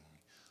nothing.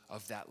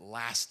 of that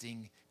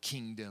lasting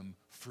kingdom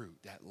fruit,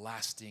 that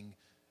lasting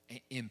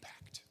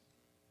impact.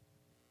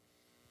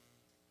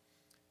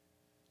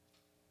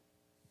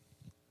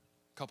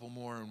 A couple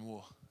more and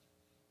we'll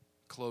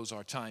close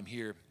our time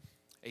here.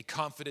 A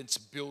confidence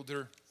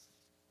builder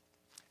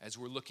as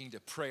we're looking to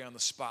pray on the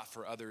spot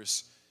for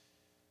others.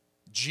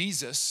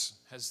 Jesus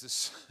has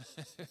this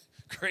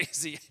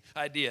crazy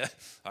idea.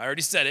 I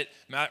already said it.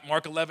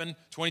 Mark 11,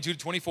 22 to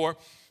 24.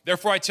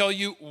 Therefore I tell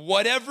you,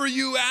 whatever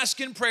you ask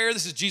in prayer,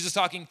 this is Jesus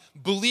talking,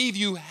 believe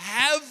you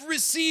have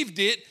received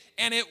it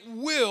and it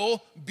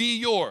will be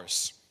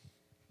yours.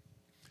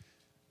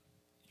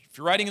 If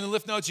you're writing in the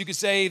lift notes, you could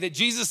say that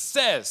Jesus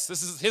says,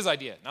 this is his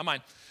idea, not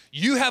mine,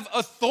 you have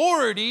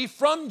authority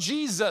from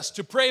Jesus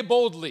to pray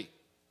boldly.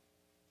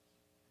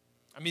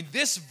 I mean,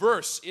 this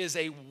verse is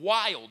a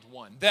wild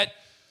one that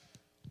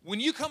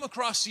when you come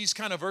across these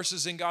kind of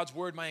verses in God's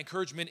word, my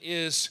encouragement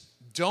is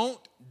don't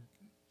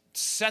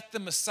set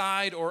them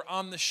aside or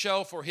on the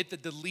shelf or hit the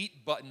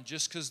delete button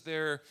just because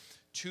they're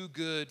too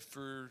good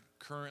for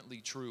currently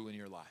true in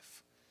your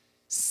life.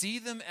 See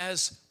them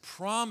as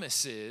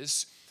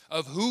promises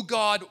of who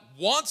God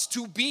wants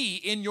to be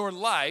in your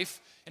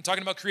life, and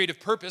talking about creative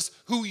purpose,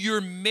 who you're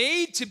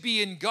made to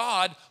be in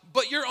God,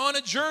 but you're on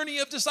a journey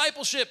of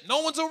discipleship.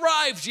 No one's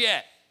arrived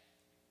yet.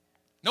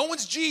 No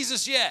one's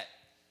Jesus yet.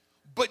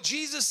 But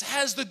Jesus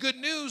has the good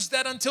news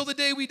that until the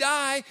day we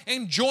die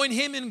and join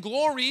him in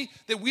glory,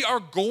 that we are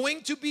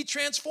going to be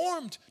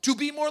transformed to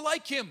be more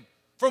like him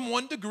from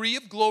one degree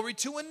of glory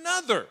to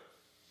another.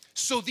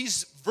 So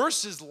these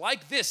verses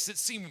like this that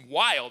seem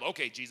wild,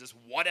 okay, Jesus,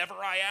 whatever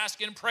I ask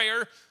in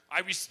prayer,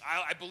 I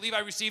believe I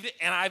received it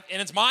and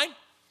it's mine?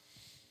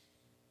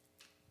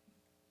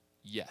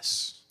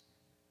 Yes.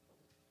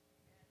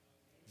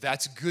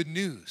 That's good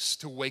news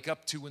to wake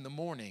up to in the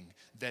morning,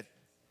 that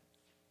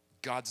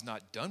God's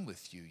not done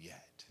with you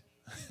yet.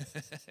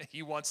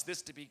 He wants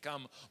this to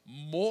become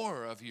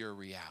more of your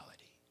reality.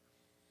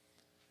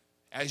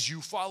 As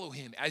you follow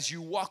him, as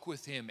you walk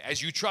with him,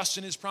 as you trust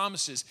in his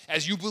promises,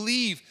 as you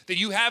believe that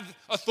you have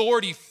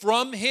authority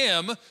from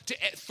him to,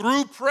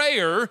 through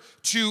prayer,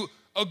 to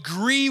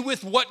agree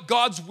with what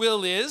God's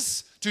will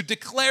is, to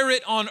declare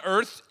it on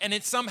earth, and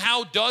it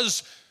somehow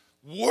does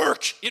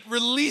work. It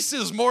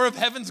releases more of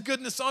heaven's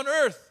goodness on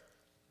earth.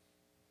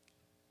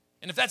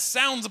 And if that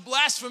sounds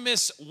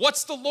blasphemous,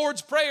 what's the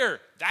Lord's Prayer?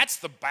 That's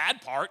the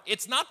bad part.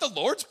 It's not the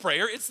Lord's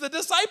Prayer, it's the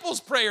disciples'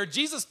 prayer.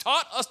 Jesus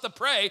taught us to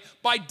pray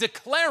by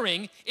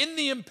declaring in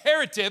the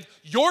imperative,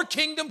 your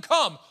kingdom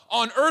come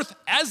on earth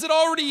as it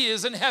already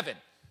is in heaven.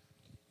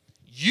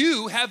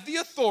 You have the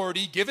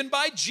authority given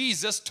by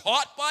Jesus,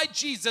 taught by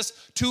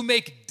Jesus, to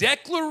make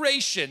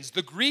declarations.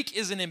 The Greek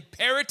is an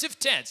imperative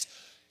tense.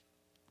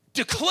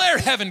 Declare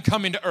heaven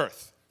coming to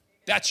earth.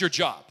 That's your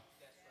job.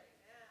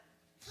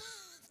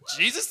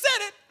 Jesus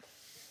said it.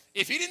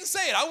 If he didn't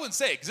say it, I wouldn't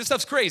say it because this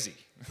stuff's crazy.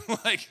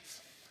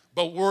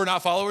 But we're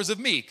not followers of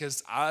me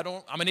because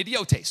I'm an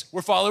idiotes.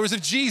 We're followers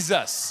of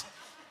Jesus.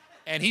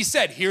 And he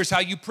said, here's how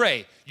you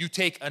pray. You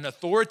take an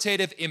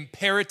authoritative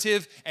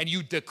imperative and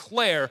you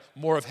declare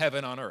more of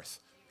heaven on earth.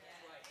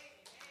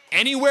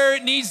 Anywhere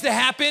it needs to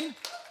happen,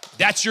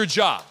 that's your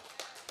job.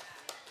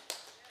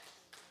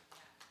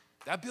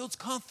 That builds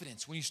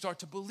confidence when you start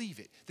to believe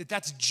it, that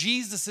that's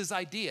Jesus's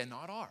idea,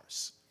 not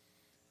ours.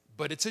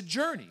 But it's a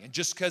journey, and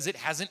just because it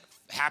hasn't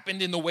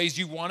happened in the ways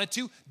you want it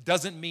to,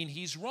 doesn't mean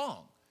he's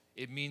wrong.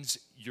 It means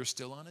you're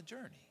still on a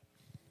journey.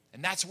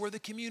 And that's where the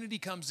community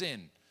comes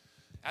in.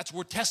 That's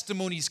where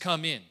testimonies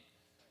come in.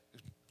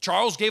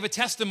 Charles gave a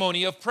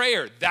testimony of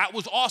prayer. That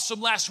was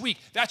awesome last week.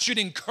 That should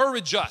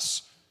encourage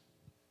us.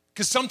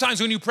 Because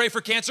sometimes when you pray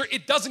for cancer,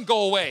 it doesn't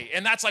go away.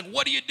 And that's like,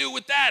 what do you do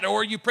with that?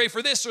 Or you pray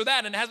for this or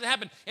that, and it hasn't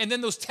happened. And then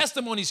those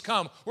testimonies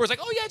come where it's like,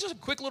 oh yeah, just a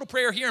quick little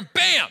prayer here, and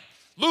bam!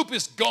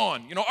 Lupus,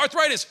 gone.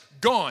 Arthritis,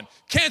 gone.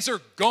 Cancer,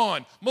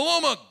 gone.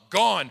 Myeloma,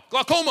 gone.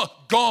 Glaucoma,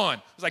 gone.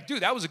 I was like,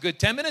 dude, that was a good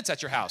 10 minutes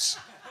at your house.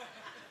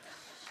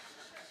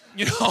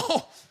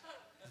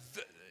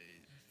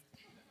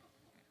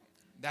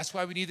 That's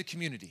why we need the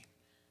community.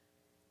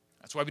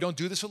 That's why we don't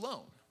do this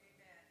alone.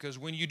 Because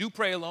when you do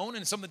pray alone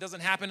and something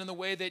doesn't happen in the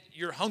way that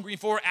you're hungry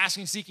for,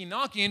 asking, seeking,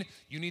 knocking,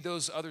 you need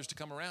those others to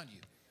come around you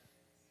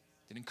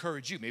and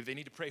encourage you. Maybe they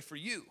need to pray for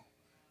you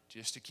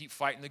just to keep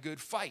fighting the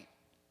good fight.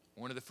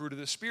 One of the fruit of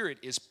the Spirit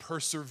is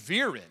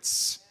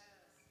perseverance,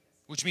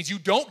 which means you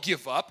don't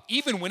give up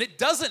even when it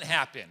doesn't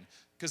happen,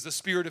 because the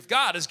Spirit of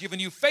God has given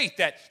you faith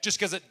that just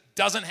because it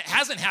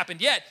hasn't happened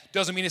yet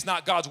doesn't mean it's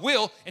not God's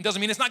will and doesn't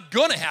mean it's not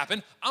going to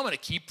happen. I'm going to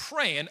keep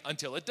praying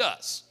until it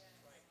does.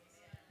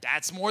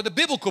 That's more the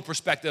biblical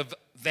perspective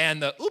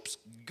than the,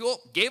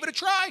 gave it a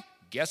try.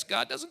 Guess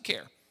God doesn't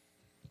care.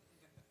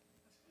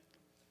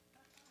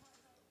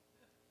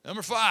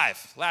 Number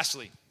 5,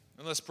 lastly,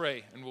 and let's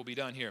pray and we'll be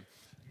done here.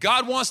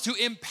 God wants to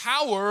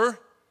empower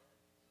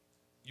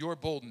your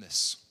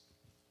boldness.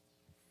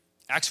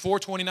 Acts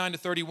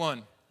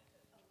 4:29-31.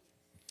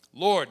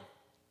 Lord,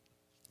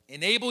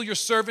 enable your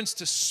servants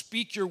to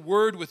speak your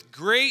word with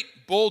great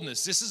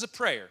boldness. This is a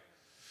prayer.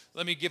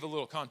 Let me give a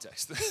little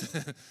context.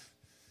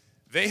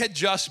 They had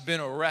just been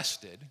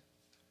arrested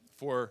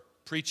for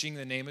preaching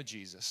the name of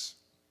Jesus.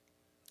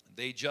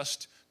 They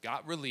just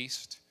got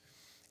released,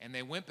 and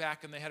they went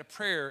back and they had a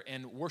prayer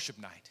and worship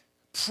night.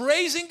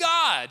 Praising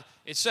God,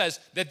 it says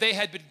that they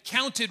had been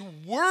counted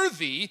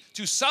worthy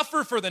to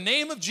suffer for the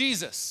name of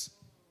Jesus.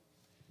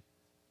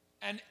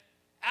 And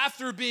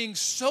after being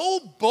so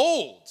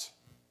bold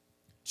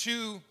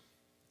to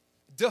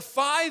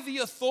defy the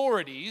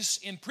authorities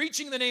in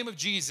preaching the name of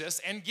Jesus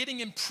and getting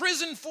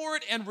imprisoned for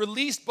it and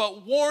released,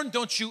 but warned,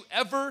 don't you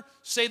ever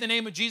say the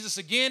name of Jesus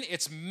again.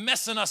 It's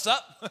messing us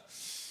up.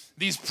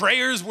 These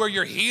prayers where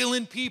you're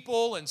healing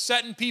people and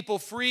setting people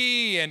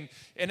free and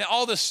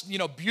all this,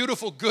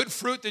 beautiful good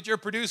fruit that you're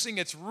producing,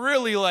 it's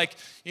really like,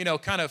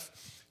 kind of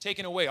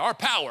taking away our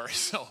power.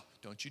 So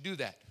don't you do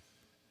that.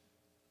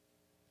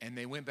 And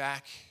they went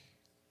back,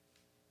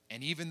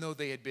 and even though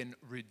they had been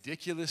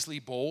ridiculously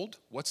bold,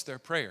 what's their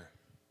prayer?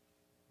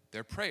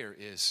 Their prayer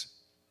is,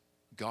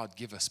 God,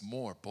 give us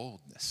more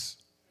boldness.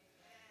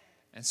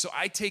 And so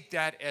I take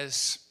that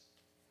as,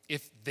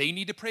 if they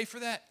need to pray for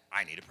that,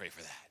 I need to pray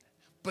for that.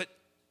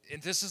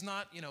 And this is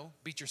not,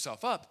 beat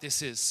yourself up.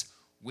 This is,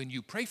 when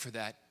you pray for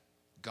that,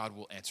 God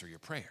will answer your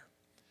prayer.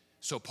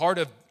 So part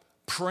of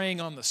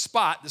praying on the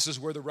spot, this is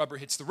where the rubber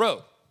hits the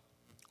road.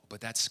 But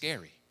that's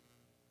scary.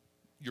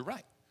 You're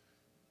right.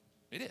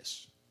 It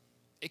is.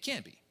 It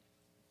can be.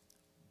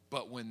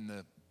 But when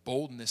the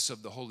boldness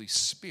of the Holy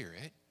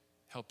Spirit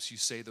helps you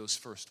say those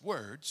first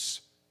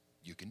words,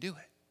 you can do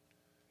it.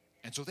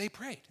 And so they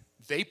prayed.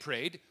 They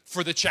prayed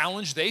for the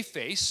challenge they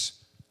face.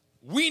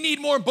 We need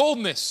more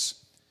boldness.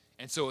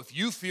 And so if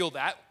you feel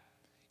that,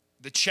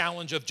 the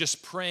challenge of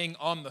just praying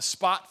on the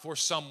spot for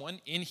someone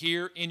in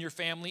here, in your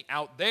family,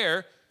 out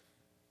there,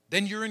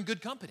 then you're in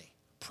good company.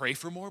 Pray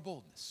for more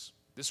boldness.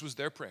 This was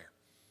their prayer.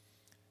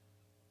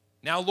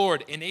 Now,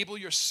 Lord, enable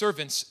your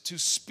servants to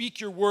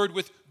speak your word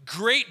with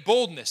great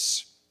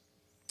boldness.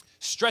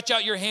 Stretch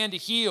out your hand to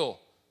heal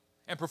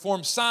and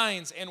perform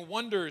signs and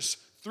wonders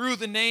through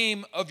the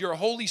name of your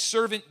holy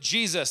servant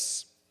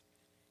Jesus.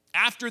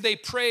 After they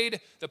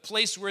prayed, the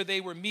place where they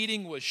were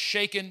meeting was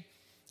shaken,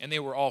 and they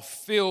were all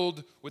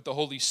filled with the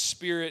Holy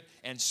Spirit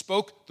and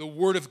spoke the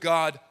word of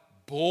God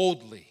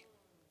boldly.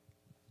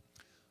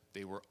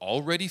 They were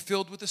already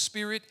filled with the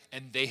Spirit,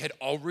 and they had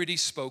already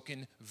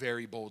spoken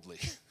very boldly.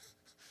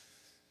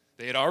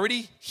 They had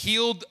already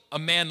healed a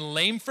man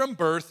lame from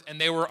birth, and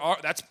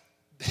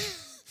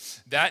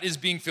that is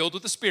being filled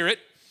with the Spirit.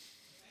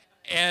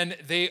 And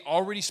they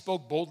already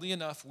spoke boldly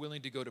enough,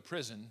 willing to go to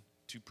prison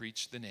to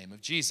preach the name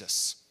of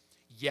Jesus.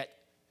 Yet,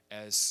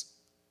 as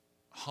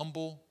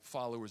humble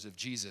followers of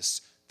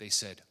Jesus, they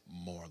said,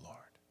 more, Lord.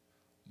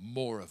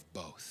 More of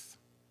both.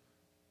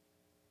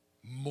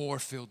 More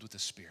filled with the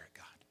Spirit,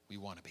 God. We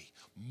want to be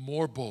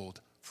more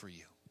bold for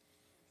you.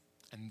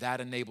 And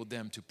that enabled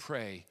them to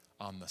pray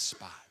on the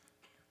spot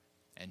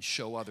and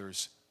show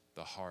others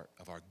the heart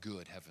of our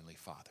good Heavenly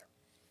Father.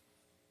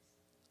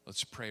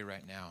 Let's pray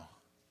right now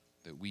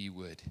that we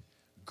would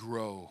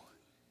grow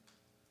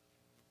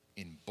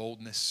in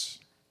boldness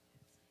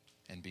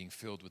and being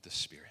filled with the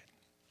Spirit.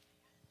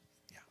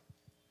 Yeah.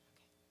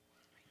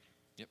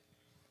 Yep.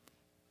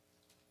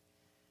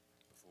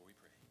 Before we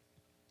pray.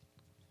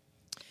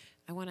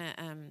 I want to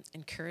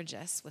encourage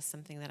us with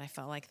something that I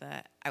felt like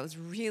that I was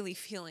really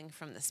feeling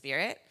from the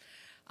Spirit.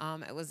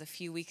 It was a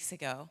few weeks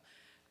ago,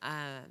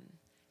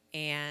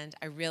 and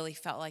I really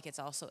felt like it's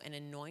also an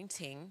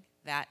anointing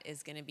that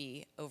is going to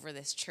be over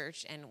this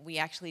church. And we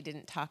actually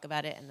didn't talk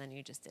about it, and then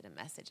you just did a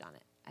message on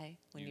it.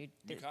 You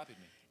copied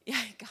me. Yeah,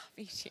 I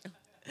copied you.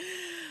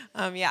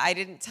 I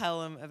didn't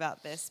tell him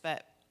about this,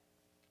 but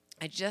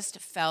I just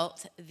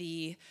felt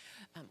the.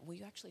 Will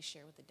you actually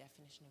share what the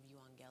definition of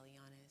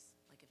euangelion is,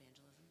 like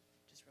evangelism?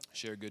 Just real quick.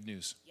 Share good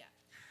news. Yeah.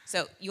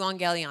 So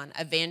euangelion,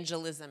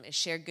 evangelism, is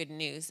share good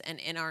news, and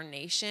in our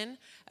nation,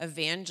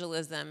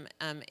 evangelism,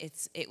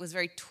 it was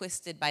very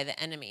twisted by the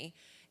enemy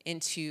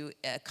into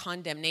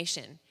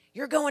condemnation.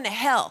 You're going to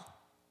hell,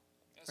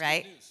 That's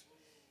right? Good news.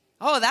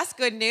 Oh, that's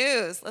good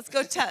news. Let's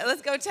go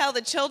tell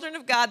the children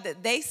of God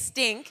that they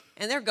stink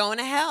and they're going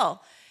to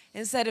hell.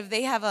 Instead of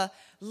they have a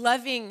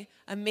loving,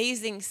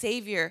 amazing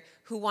Savior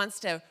who wants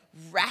to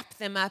wrap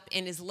them up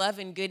in his love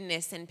and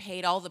goodness and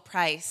paid all the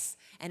price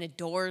and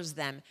adores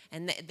them.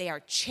 And they are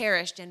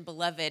cherished and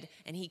beloved,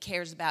 and he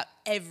cares about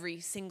every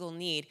single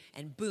need.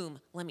 And boom,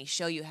 let me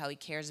show you how he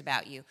cares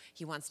about you.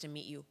 He wants to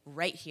meet you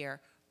right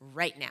here,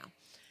 right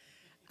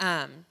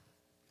now.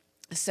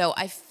 So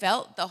I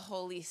felt the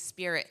Holy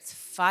Spirit's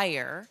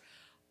fire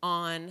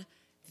on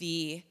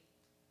the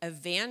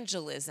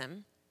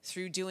evangelism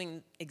through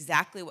doing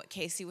exactly what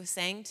Casey was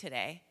saying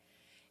today.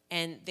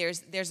 And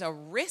there's a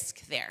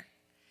risk there.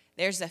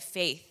 There's a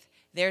faith.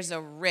 There's a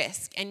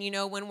risk. And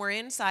when we're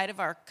inside of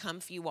our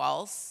comfy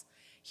walls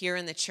here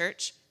in the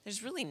church,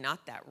 there's really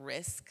not that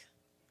risk.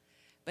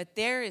 But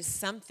there is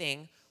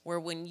something where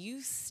when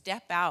you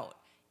step out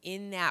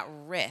in that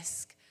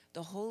risk,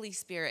 the Holy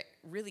Spirit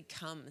really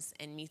comes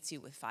and meets you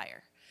with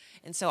fire.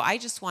 And so I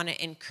just want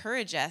to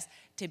encourage us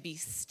to be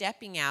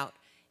stepping out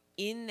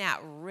in that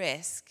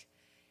risk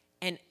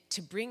and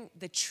to bring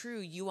the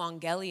true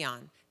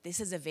euangelion. This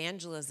is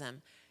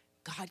evangelism.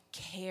 God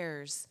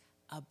cares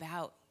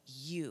about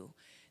you.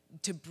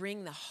 To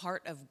bring the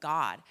heart of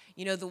God.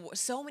 You know,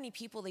 so many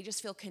people, they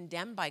just feel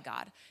condemned by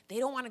God. They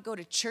don't want to go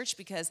to church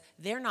because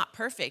they're not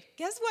perfect.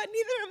 Guess what?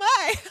 Neither am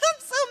I. I'm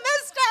so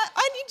messed up.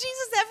 I need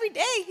Jesus every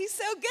day. He's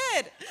so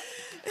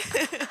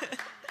good.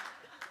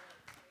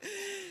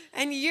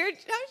 And you're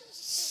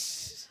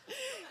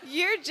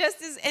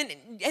just as,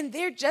 and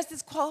they're just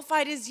as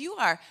qualified as you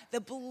are.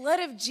 The blood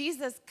of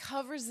Jesus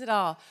covers it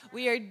all.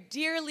 We are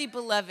dearly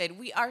beloved.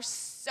 We are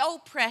so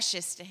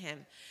precious to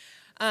him.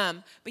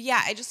 But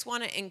yeah, I just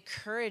want to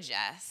encourage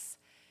us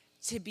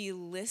to be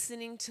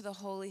listening to the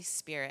Holy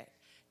Spirit,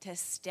 to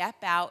step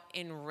out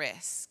and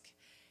risk,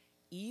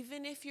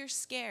 even if you're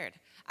scared.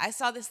 I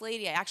saw this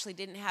lady, I actually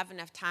didn't have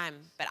enough time,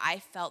 but I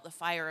felt the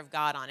fire of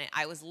God on it.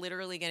 I was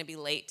literally going to be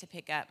late to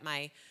pick up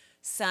my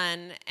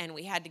son, and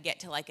we had to get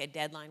to like a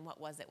deadline. What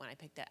was it when I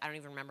picked it? I don't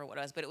even remember what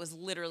it was, but it was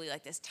literally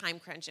like this time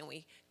crunch, and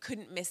we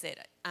couldn't miss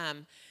it.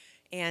 And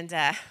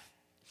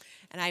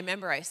I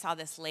remember I saw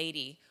this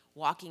lady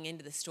walking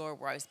into the store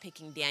where I was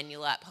picking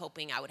Daniel up,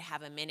 hoping I would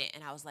have a minute.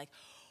 And I was like,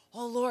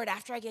 oh, Lord,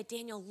 after I get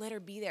Daniel, let her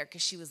be there,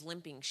 because she was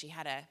limping. She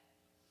had a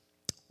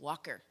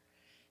walker,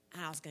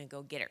 and I was going to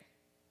go get her.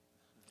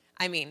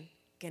 I mean,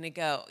 going to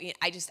go.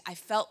 I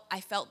felt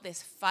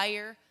this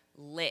fire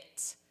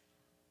lit.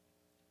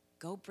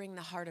 Go bring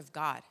the heart of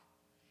God.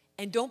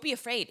 And don't be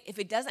afraid. If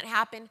it doesn't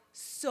happen,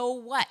 so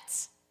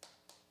what?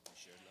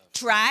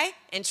 Try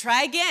and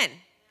try again.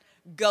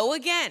 Go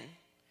again.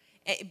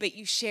 But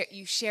you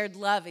shared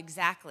love,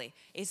 exactly.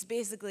 It's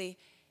basically,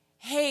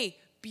 hey,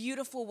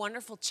 beautiful,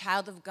 wonderful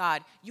child of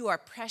God, you are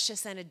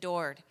precious and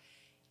adored.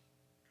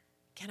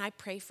 Can I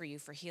pray for you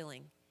for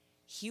healing?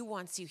 He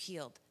wants you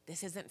healed.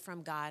 This isn't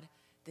from God.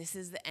 This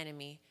is the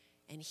enemy,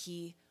 and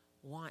he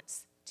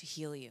wants to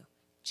heal you.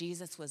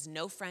 Jesus was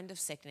no friend of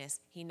sickness.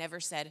 He never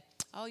said,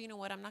 oh, you know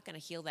what, I'm not going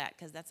to heal that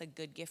because that's a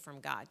good gift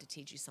from God to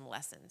teach you some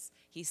lessons.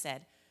 He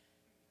said,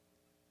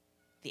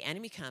 the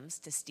enemy comes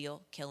to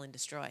steal, kill, and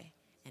destroy.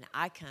 And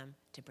I come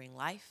to bring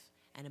life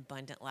and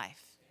abundant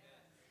life.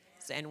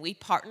 So, and we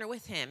partner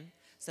with him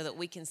so that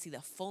we can see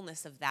the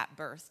fullness of that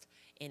birth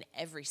in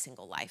every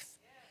single life.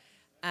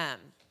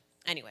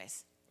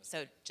 Anyways,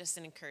 so just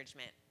an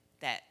encouragement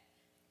that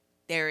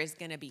there is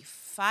going to be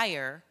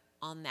fire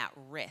on that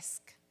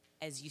risk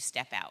as you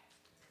step out.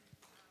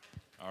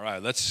 All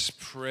right, let's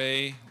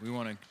pray. We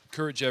want to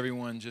encourage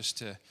everyone just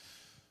to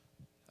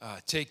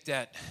take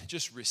that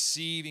just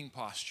receiving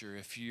posture.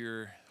 If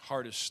your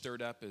heart is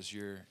stirred up as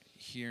you're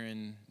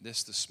hearing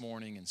this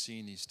morning and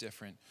seeing these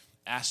different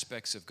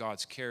aspects of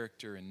God's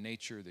character and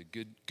nature, the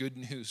good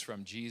news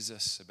from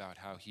Jesus about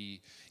how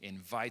he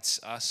invites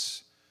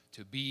us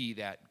to be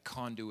that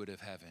conduit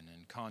of heaven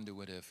and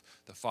conduit of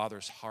the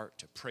Father's heart,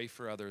 to pray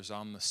for others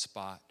on the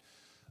spot.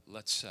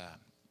 Let's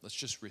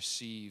just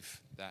receive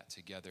that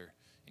together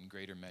in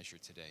greater measure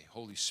today.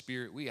 Holy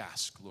Spirit, we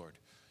ask, Lord,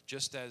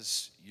 just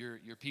as your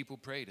people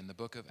prayed in the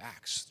book of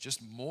Acts,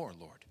 just more,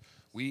 Lord.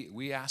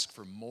 We ask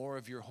for more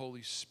of your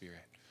Holy Spirit.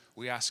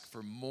 We ask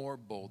for more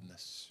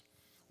boldness.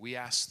 We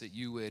ask that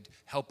you would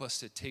help us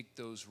to take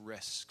those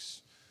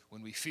risks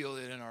when we feel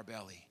it in our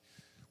belly.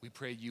 We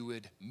pray you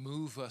would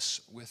move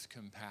us with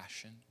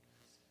compassion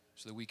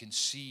so that we can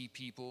see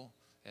people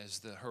as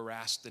the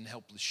harassed and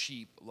helpless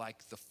sheep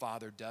like the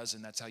Father does,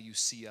 and that's how you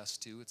see us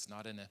too. It's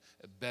not in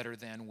a better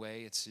than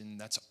way.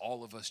 That's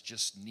all of us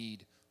just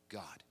need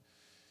God.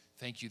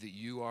 Thank you that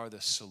you are the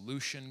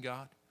solution,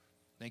 God.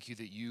 Thank you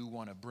that you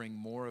want to bring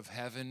more of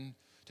heaven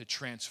to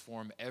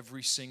transform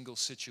every single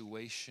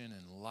situation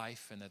in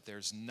life, and that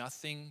there's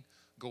nothing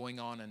going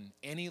on in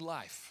any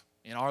life,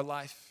 in our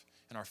life,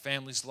 in our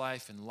family's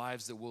life, and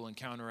lives that we'll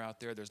encounter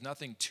out there. There's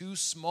nothing too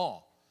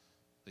small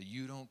that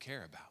you don't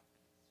care about.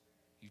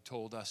 You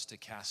told us to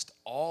cast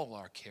all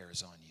our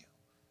cares on you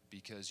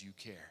because you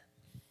care.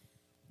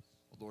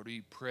 Lord,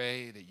 we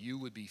pray that you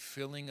would be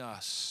filling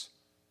us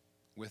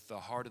with the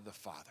heart of the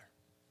Father,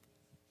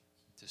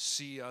 to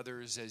see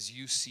others as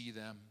you see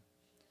them,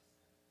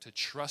 to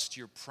trust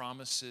your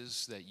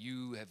promises that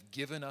you have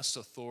given us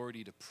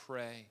authority to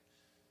pray,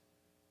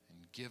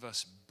 and give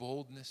us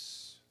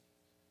boldness,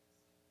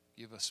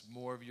 give us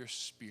more of your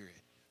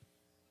Spirit,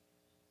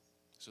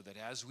 so that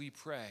as we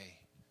pray,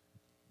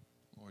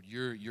 Lord,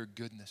 your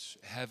goodness,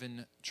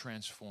 heaven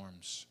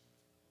transforms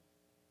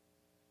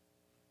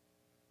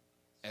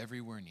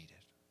everywhere needed.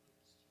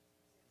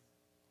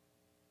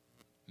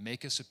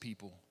 Make us a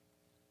people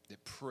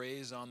that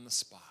prays on the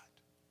spot.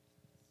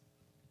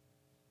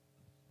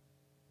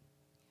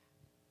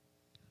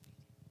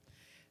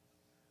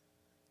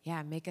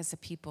 Yeah, make us a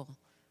people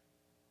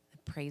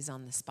that prays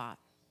on the spot.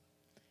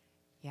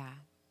 Yeah,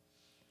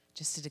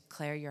 just to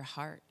declare your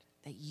heart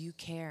that you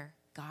care.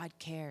 God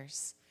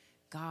cares.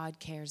 God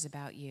cares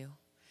about you.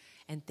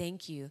 And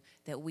thank you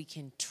that we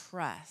can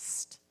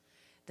trust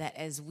that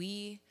as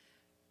we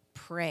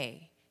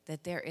pray,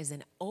 that there is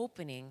an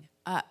opening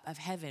up of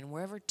heaven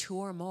wherever two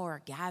or more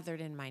are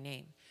gathered in my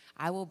name.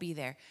 I will be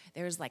there.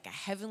 There's like a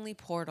heavenly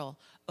portal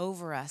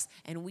over us,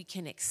 and we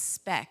can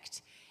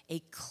expect a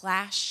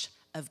clash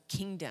of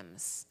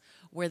kingdoms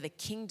where the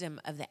kingdom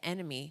of the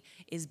enemy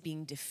is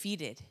being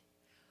defeated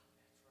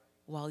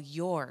while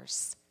your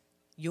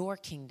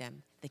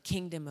kingdom, the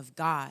kingdom of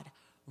God,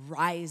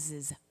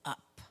 rises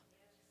up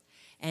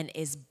and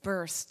is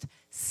birthed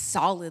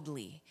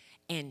solidly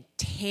and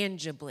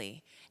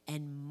tangibly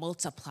and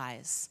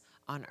multiplies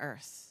on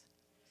earth.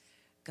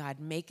 God,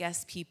 make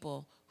us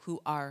people who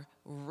are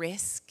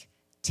risk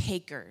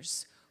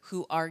takers,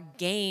 who are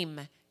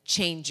game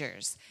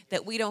changers,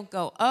 that we don't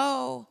go,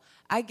 oh,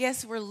 I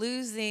guess we're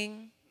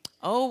losing.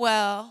 Oh,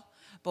 well,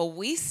 but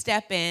we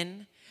step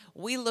in,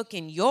 we look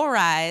in your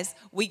eyes,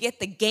 we get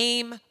the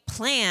game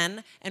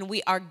plan, and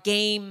we are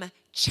game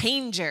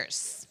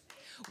changers.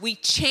 We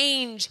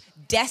change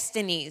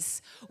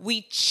destinies.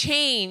 We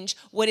change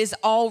what is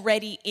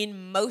already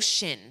in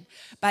motion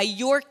by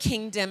your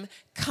kingdom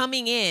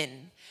coming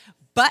in.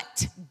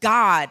 But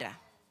God,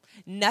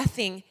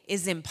 nothing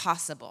is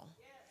impossible.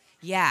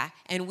 Yeah,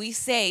 and we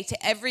say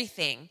to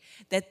everything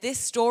that this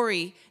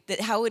story,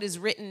 that how it is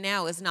written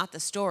now is not the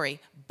story,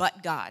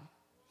 but God.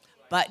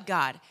 But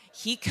God.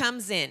 He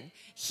comes in.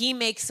 He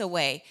makes a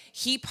way.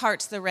 He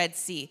parts the Red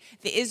Sea.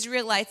 The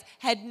Israelites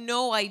had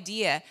no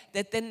idea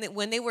that then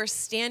when they were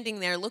standing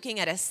there looking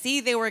at a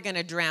sea they were going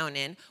to drown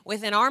in,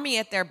 with an army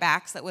at their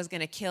backs that was going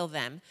to kill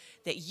them,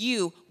 that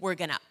you were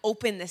going to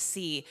open the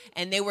sea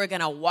and they were going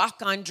to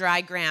walk on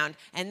dry ground,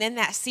 and then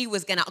that sea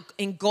was going to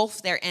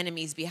engulf their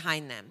enemies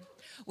behind them.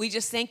 We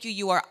just thank you.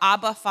 You are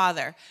Abba,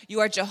 Father.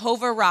 You are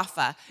Jehovah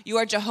Rapha. You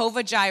are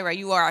Jehovah Jireh.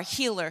 You are a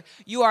healer.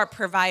 You are a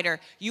provider.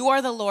 You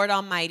are the Lord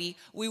Almighty.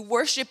 We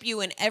worship you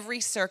in every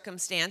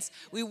circumstance.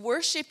 We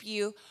worship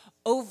you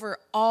over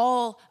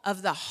all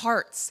of the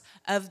hearts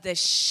of the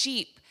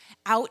sheep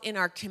out in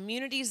our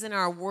communities, in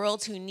our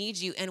world who need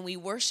you. And we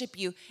worship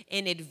you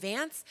in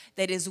advance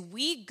that as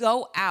we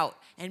go out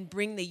and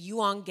bring the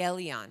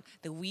euangelion,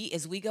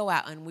 as we go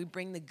out and we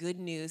bring the good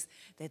news,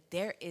 that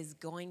there is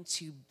going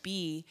to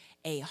be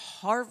a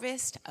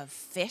harvest of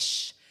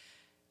fish,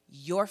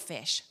 your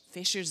fish,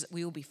 fishers,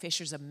 we will be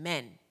fishers of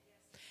men.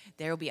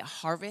 There will be a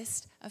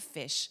harvest of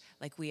fish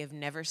like we have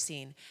never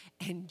seen,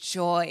 and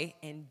joy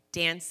and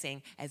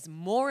dancing as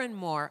more and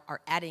more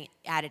are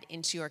added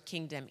into your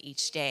kingdom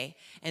each day,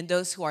 and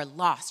those who are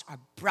lost are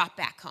brought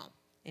back home.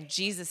 In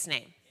Jesus'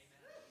 name.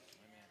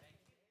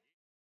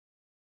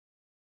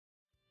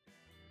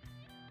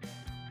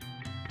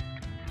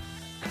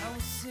 I will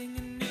sing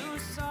a new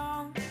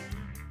song.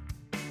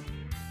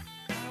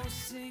 I will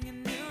sing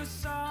a new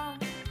song.